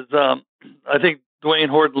because I think Dwayne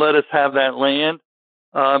Horton let us have that land.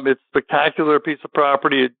 It's a spectacular piece of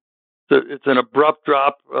property. It's an abrupt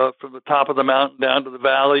drop from the top of the mountain down to the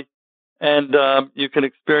valley, and you can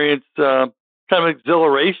experience kind of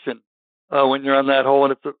exhilaration when you're on that hole,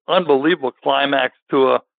 and it's an unbelievable climax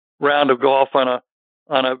to a round of golf on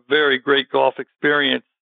a very great golf experience,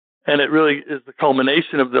 and it really is the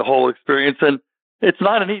culmination of the whole experience. And it's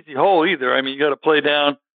not an easy hole either. I mean, you got to play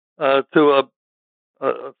down to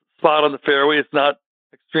a spot on the fairway. It's not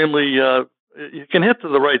extremely. You can hit to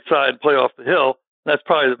the right side and play off the hill. That's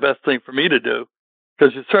probably the best thing for me to do,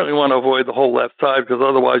 because you certainly want to avoid the whole left side, because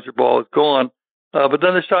otherwise your ball is gone. But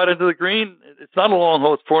then the shot into the green, it's not a long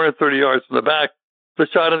hole. It's 430 yards from the back. The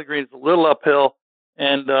shot into the green is a little uphill,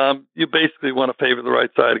 and you basically want to favor the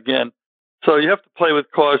right side again. So you have to play with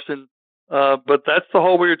caution. But that's the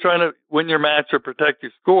hole where you're trying to win your match or protect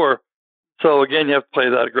your score. So again, you have to play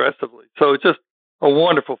that aggressively. So it's just a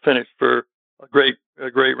wonderful finish for a great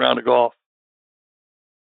round of golf.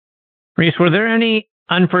 Rees, were there any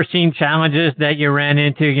unforeseen challenges that you ran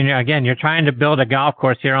into? Again, you're trying to build a golf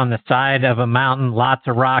course here on the side of a mountain, lots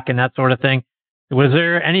of rock and that sort of thing. Was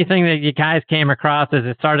there anything that you guys came across as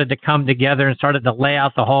it started to come together and started to lay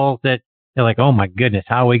out the holes that you're like, oh my goodness,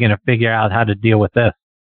 how are we going to figure out how to deal with this?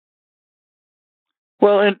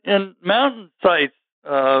 Well, in mountain sites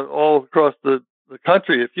all across the the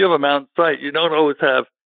country, if you have a mountain site, you don't always have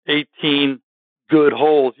 18 good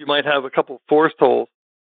holes. You might have a couple of forced holes.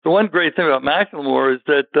 The one great thing about McLemore is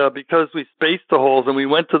that because we spaced the holes and we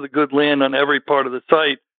went to the good land on every part of the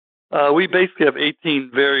site, we basically have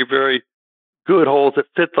 18 very, very good holes that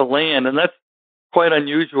fit the land, and that's quite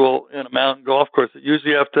unusual in a mountain golf course. You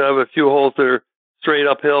usually have to have a few holes that are straight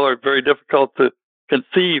uphill or very difficult to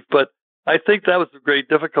conceive, but I think that was a great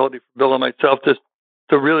difficulty for Bill and myself, just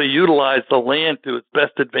to really utilize the land to its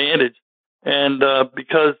best advantage. And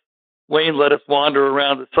because Wayne let us wander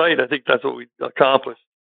around the site, I think that's what we accomplished.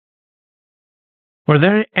 Were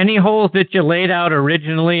there any holes that you laid out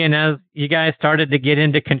originally, and as you guys started to get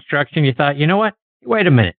into construction, you thought, you know what, wait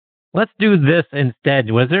a minute, let's do this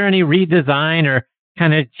instead? Was there any redesign or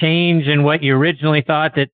kind of change in what you originally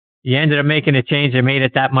thought that you ended up making a change that made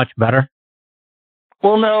it that much better?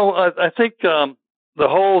 Well, no, I think the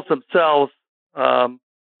holes themselves,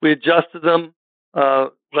 we adjusted them,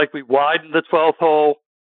 like we widened the 12th hole,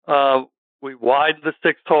 we widened the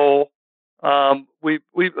 6th hole. We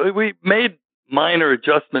made minor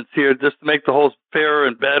adjustments here just to make the holes fairer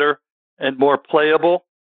and better and more playable.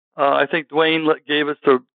 I think Dwayne gave us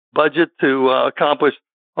the budget to accomplish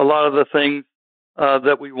a lot of the things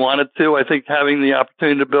that we wanted to. I think having the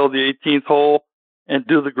opportunity to build the 18th hole and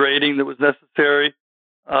do the grading that was necessary.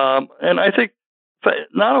 And I think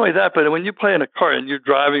not only that, but when you play in a cart and you're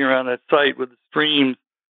driving around that site with the streams,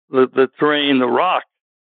 the terrain, the rock,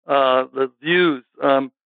 the views,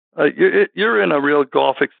 you're in a real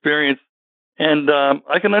golf experience. And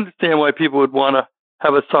I can understand why people would want to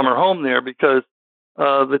have a summer home there, because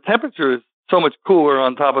the temperature is so much cooler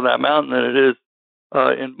on top of that mountain than it is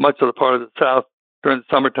in much of the part of the south during the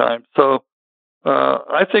summertime. So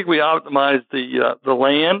I think we optimized the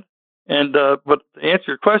land. And but to answer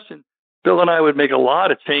your question, Bill and I would make a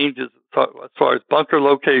lot of changes as far as bunker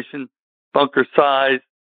location, bunker size,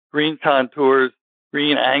 green contours,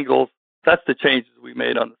 green angles. That's the changes we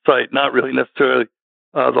made on the site, not really necessarily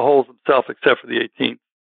the holes themselves, except for the 18th.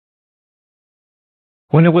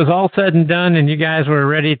 When it was all said and done and you guys were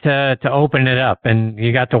ready to open it up and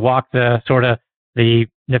you got to walk the sort of the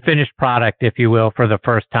finished product, if you will, for the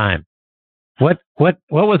first time, what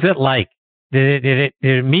was it like? Did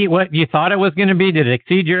it meet what you thought it was going to be? Did it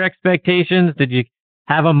exceed your expectations? Did you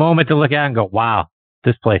have a moment to look at and go, wow,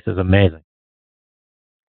 this place is amazing?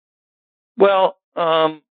 Well,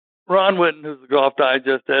 Ron Whitten, who's the Golf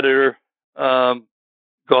Digest editor,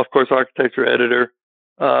 golf course architecture editor,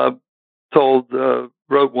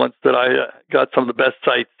 wrote once that I got some of the best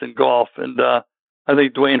sites in golf. And I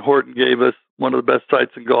think Dwayne Horton gave us one of the best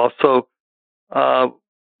sites in golf. So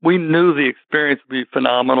we knew the experience would be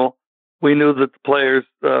phenomenal. We knew that the players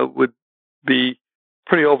would be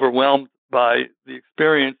pretty overwhelmed by the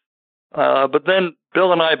experience. But then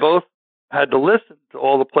Bill and I both had to listen to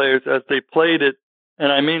all the players as they played it.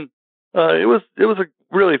 And I mean, it was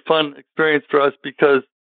a really fun experience for us, because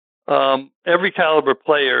every caliber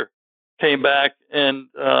player came back and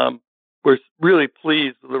were really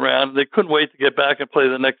pleased with the round. They couldn't wait to get back and play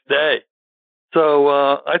the next day. So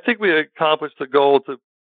I think we accomplished the goal to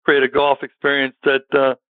create a golf experience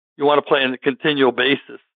that you want to play on a continual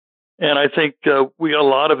basis. And I think we got a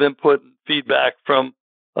lot of input and feedback from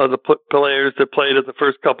the players that played it the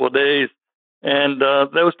first couple of days. And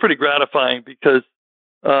that was pretty gratifying, because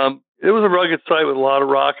it was a rugged site with a lot of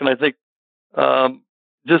rock. And I think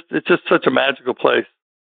it's just such a magical place.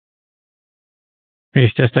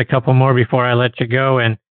 There's just a couple more before I let you go.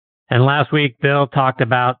 And last week, Bill talked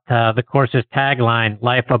about the course's tagline,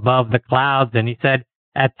 "Life Above the Clouds." And he said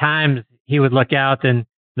at times he would look out and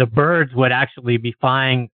the birds would actually be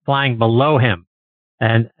flying below him.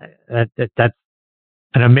 And that's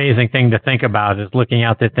an amazing thing to think about, is looking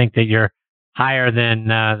out to think that you're higher than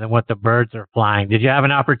what the birds are flying. Did you have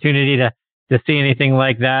an opportunity to see anything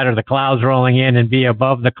like that, or the clouds rolling in and be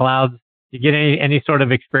above the clouds? Did you get any sort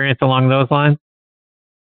of experience along those lines?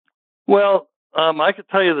 Well, I could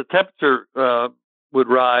tell you the temperature would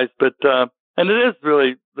rise, but and it is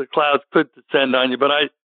really, the clouds could descend on you, but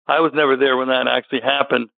I was never there when that actually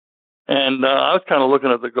happened. And I was kind of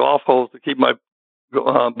looking at the golf holes to keep my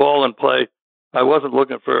ball in play. I wasn't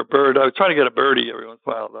looking for a bird. I was trying to get a birdie every once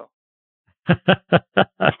in a while, though.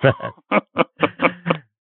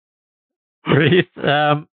 Rees,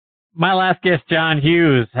 my last guest, John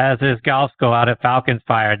Hughes, has his golf school out at Falcons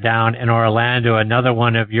Fire down in Orlando, another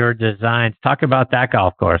one of your designs. Talk about that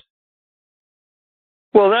golf course.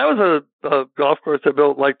 Well, that was a golf course I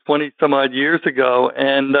built like 20 some odd years ago.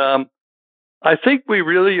 And I think we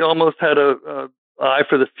really almost had a eye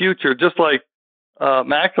for the future. Just like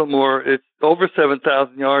McLemore, it's over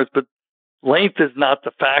 7,000 yards, but length is not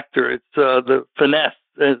the factor. It's the finesse.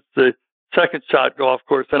 It's the second shot golf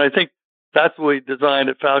course. And I think that's what we designed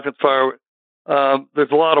at Falcons Fire.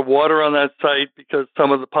 There's a lot of water on that site because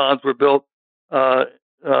some of the ponds were built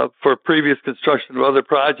for previous construction of other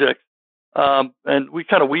projects. And we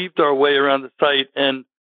kind of weaved our way around the site and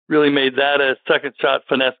really made that a second shot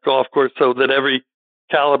finesse golf course so that every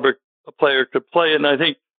caliber player could play it. And I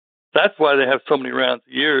think that's why they have so many rounds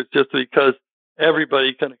a year, just because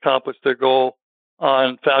everybody can accomplish their goal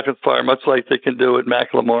on Falcons Fire, much like they can do at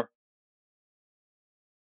McLemore.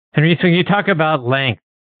 And Rees, when you talk about length,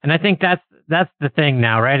 and I think that's the thing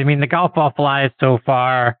now, right? I mean, the golf ball flies so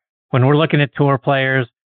far. When we're looking at tour players,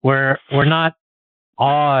 we're not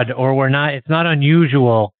odd, or it's not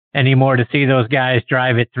unusual anymore to see those guys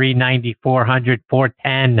drive at 390, 400,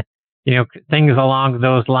 410, things along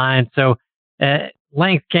those lines. So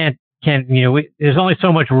length can't there's only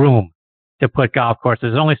so much room to put golf courses.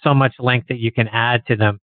 There's only so much length that you can add to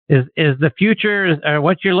them. Is the future, or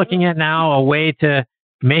what you're looking at now, a way to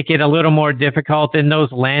make it a little more difficult in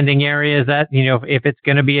those landing areas that, if it's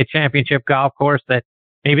going to be a championship golf course, that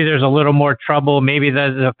maybe there's a little more trouble. Maybe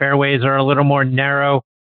the fairways are a little more narrow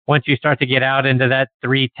once you start to get out into that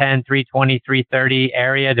 310, 320, 330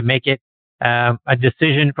 area, to make it a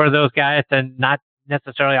decision for those guys and not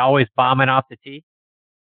necessarily always bombing off the tee?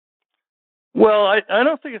 Well, I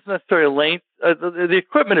don't think it's necessarily length. The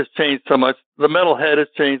equipment has changed so much. The metal head has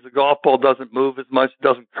changed. The golf ball doesn't move as much,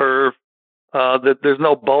 doesn't curve. There's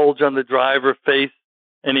no bulge on the driver face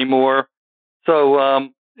anymore. So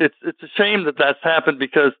it's a shame that that's happened,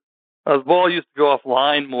 because the ball used to go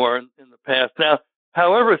offline more in the past. Now,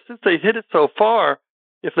 however, since they hit it so far,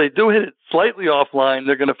 if they do hit it slightly offline,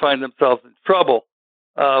 they're going to find themselves in trouble.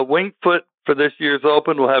 Winged foot for this year's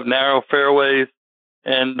Open will have narrow fairways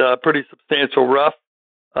and pretty substantial rough,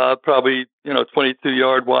 probably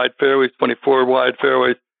 22-yard wide fairways, 24 wide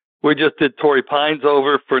fairways. We just did Torrey Pines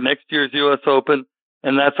over for next year's U.S. Open,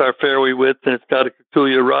 and that's our fairway width, and it's got a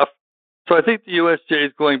Katulia rough. So I think the USGA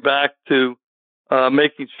is going back to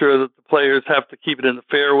making sure that the players have to keep it in the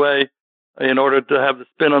fairway in order to have the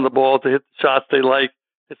spin on the ball to hit the shots they like.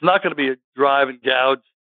 It's not going to be a drive and gouge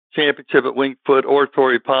championship at Winged Foot or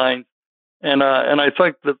Torrey Pines. And I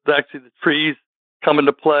think that actually the trees come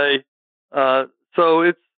into play. So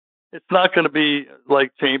it's not going to be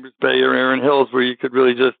like Chambers Bay or Erin Hills, where you could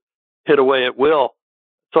really just hit away at will.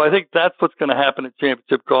 So I think that's what's going to happen at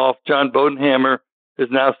championship golf. John Bodenhammer is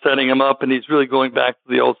now setting him up, and he's really going back to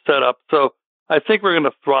the old setup. So I think we're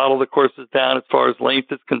going to throttle the courses down as far as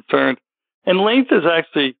length is concerned. And length is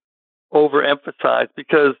actually overemphasized,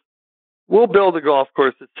 because we'll build a golf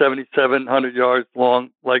course at 7,700 yards long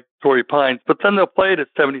like Torrey Pines, but then they'll play it at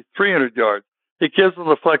 7,300 yards. It gives them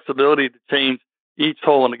the flexibility to change each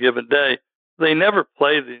hole on a given day. They never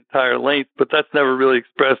play the entire length, but that's never really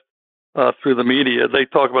expressed through the media. They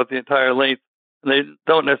talk about the entire length, and they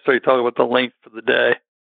don't necessarily talk about the length for the day.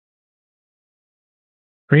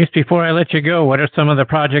 Rees, before I let you go, what are some of the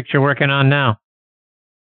projects you're working on now?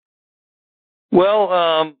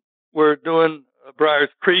 Well, we're doing Briars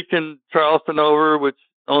Creek in Charleston over, which is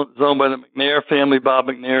owned by the McNair family. Bob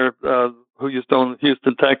McNair, who used to own the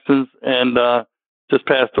Houston Texans, and just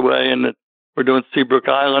passed away. And we're doing Seabrook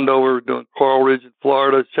Island over. We're doing Coral Ridge in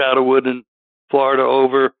Florida, Shadowwood in Florida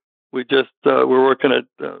over. We're working at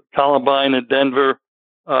Columbine in Denver.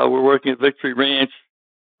 We're working at Victory Ranch,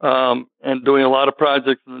 and doing a lot of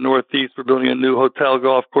projects in the Northeast. We're building a new hotel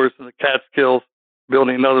golf course in the Catskills,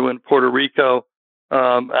 building another one in Puerto Rico.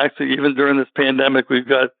 Actually, even during this pandemic, we've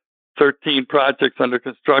got 13 projects under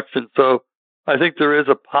construction. So I think there is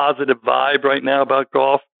a positive vibe right now about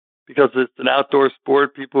golf, because it's an outdoor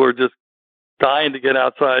sport. People are just dying to get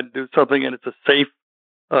outside and do something, and it's a safe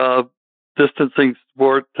distancing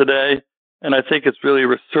sport today. And I think it's really a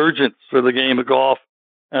resurgence for the game of golf.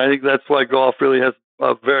 And I think that's why golf really has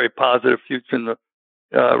a very positive future in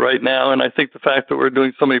right now. And I think the fact that we're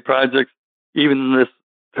doing so many projects, even in this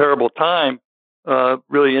terrible time,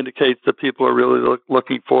 really indicates that people are really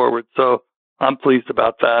looking forward. So I'm pleased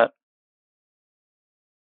about that.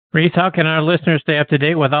 Rees, how can our listeners stay up to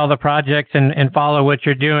date with all the projects and follow what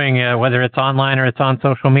you're doing, whether it's online or it's on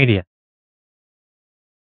social media?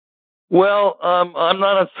 Well, I'm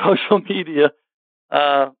not on social media,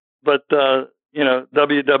 but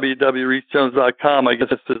www.reesjones.com, I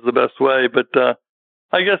guess, is the best way. But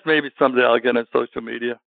I guess maybe someday I'll get on social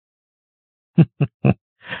media.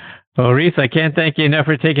 Well, Rees, I can't thank you enough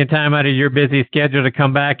for taking time out of your busy schedule to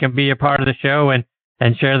come back and be a part of the show and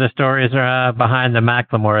share the stories behind the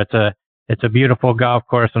McLemore. It's a beautiful golf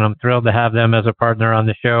course, and I'm thrilled to have them as a partner on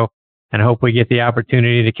the show, and I hope we get the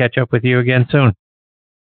opportunity to catch up with you again soon.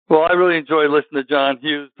 Well, I really enjoy listening to John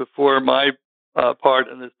Hughes before my part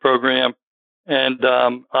in this program. And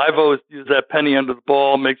I've always used that penny under the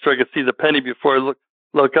ball, make sure I can see the penny before I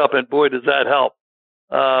look up, and boy, does that help.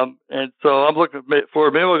 And so I'm looking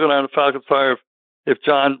for, maybe we'll go down to Falcons Fire if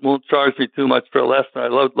John won't charge me too much for a lesson.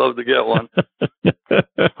 I'd love to get one.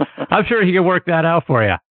 I'm sure he can work that out for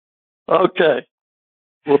you. Okay.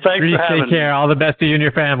 Well, thanks Rees, for having me. Take care. All the best to you and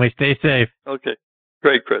your family. Stay safe. Okay.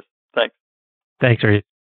 Great, Chris. Thanks. Thanks, Rees.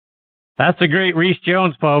 That's the great Rees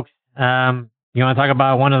Jones, folks. You want to talk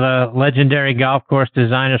about one of the legendary golf course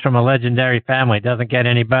designers from a legendary family? It doesn't get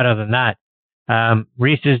any better than that.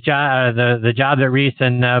 Rees's job, the job that Rees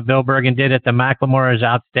and Bill Bergen did at the McLemore is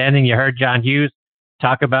outstanding. You heard John Hughes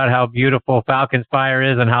talk about how beautiful Falcons Fire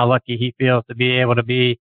is and how lucky he feels to be able to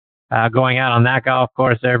be going out on that golf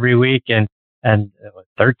course every week. And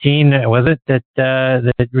 13 was it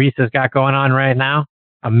that Rees has got going on right now?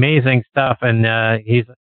 Amazing stuff. And he's,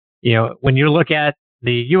 when you look at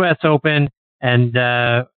the U.S. Open and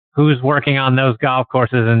who's working on those golf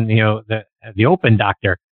courses, and the Open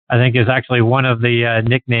Doctor, I think, is actually one of the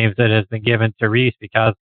nicknames that has been given to Rees,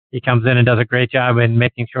 because he comes in and does a great job in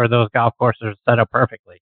making sure those golf courses are set up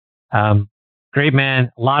perfectly. Great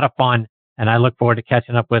man, a lot of fun, and I look forward to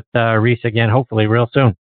catching up with Rees again, hopefully real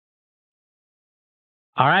soon.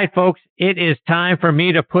 All right, folks, it is time for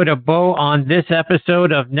me to put a bow on this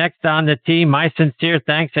episode of Next on the Tee. My sincere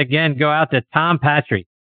thanks again go out to Tom Patri,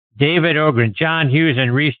 David Ogrin, John Hughes,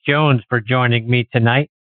 and Rees Jones for joining me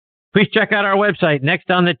tonight. Please check out our website,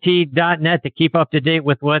 nextonthetee.net, to keep up to date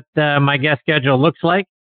with what my guest schedule looks like.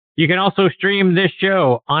 You can also stream this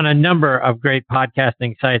show on a number of great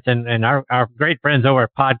podcasting sites, and our great friends over at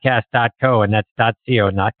podcast.co, and that's .co,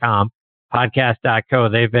 not .com, podcast.co.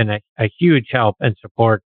 They've been a huge help and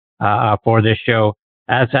support for this show,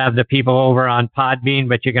 as have the people over on Podbean,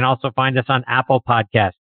 but you can also find us on Apple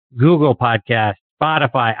Podcasts, Google Podcasts,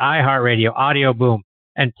 Spotify, iHeartRadio, Audio Boom,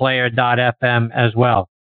 and Player.fm as well.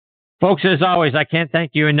 Folks, as always, I can't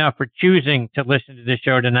thank you enough for choosing to listen to this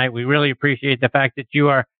show tonight. We really appreciate the fact that you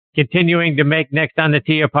are continuing to make Next on the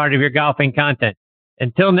Tee a part of your golfing content.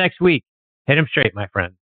 Until next week, hit 'em straight, my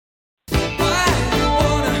friends.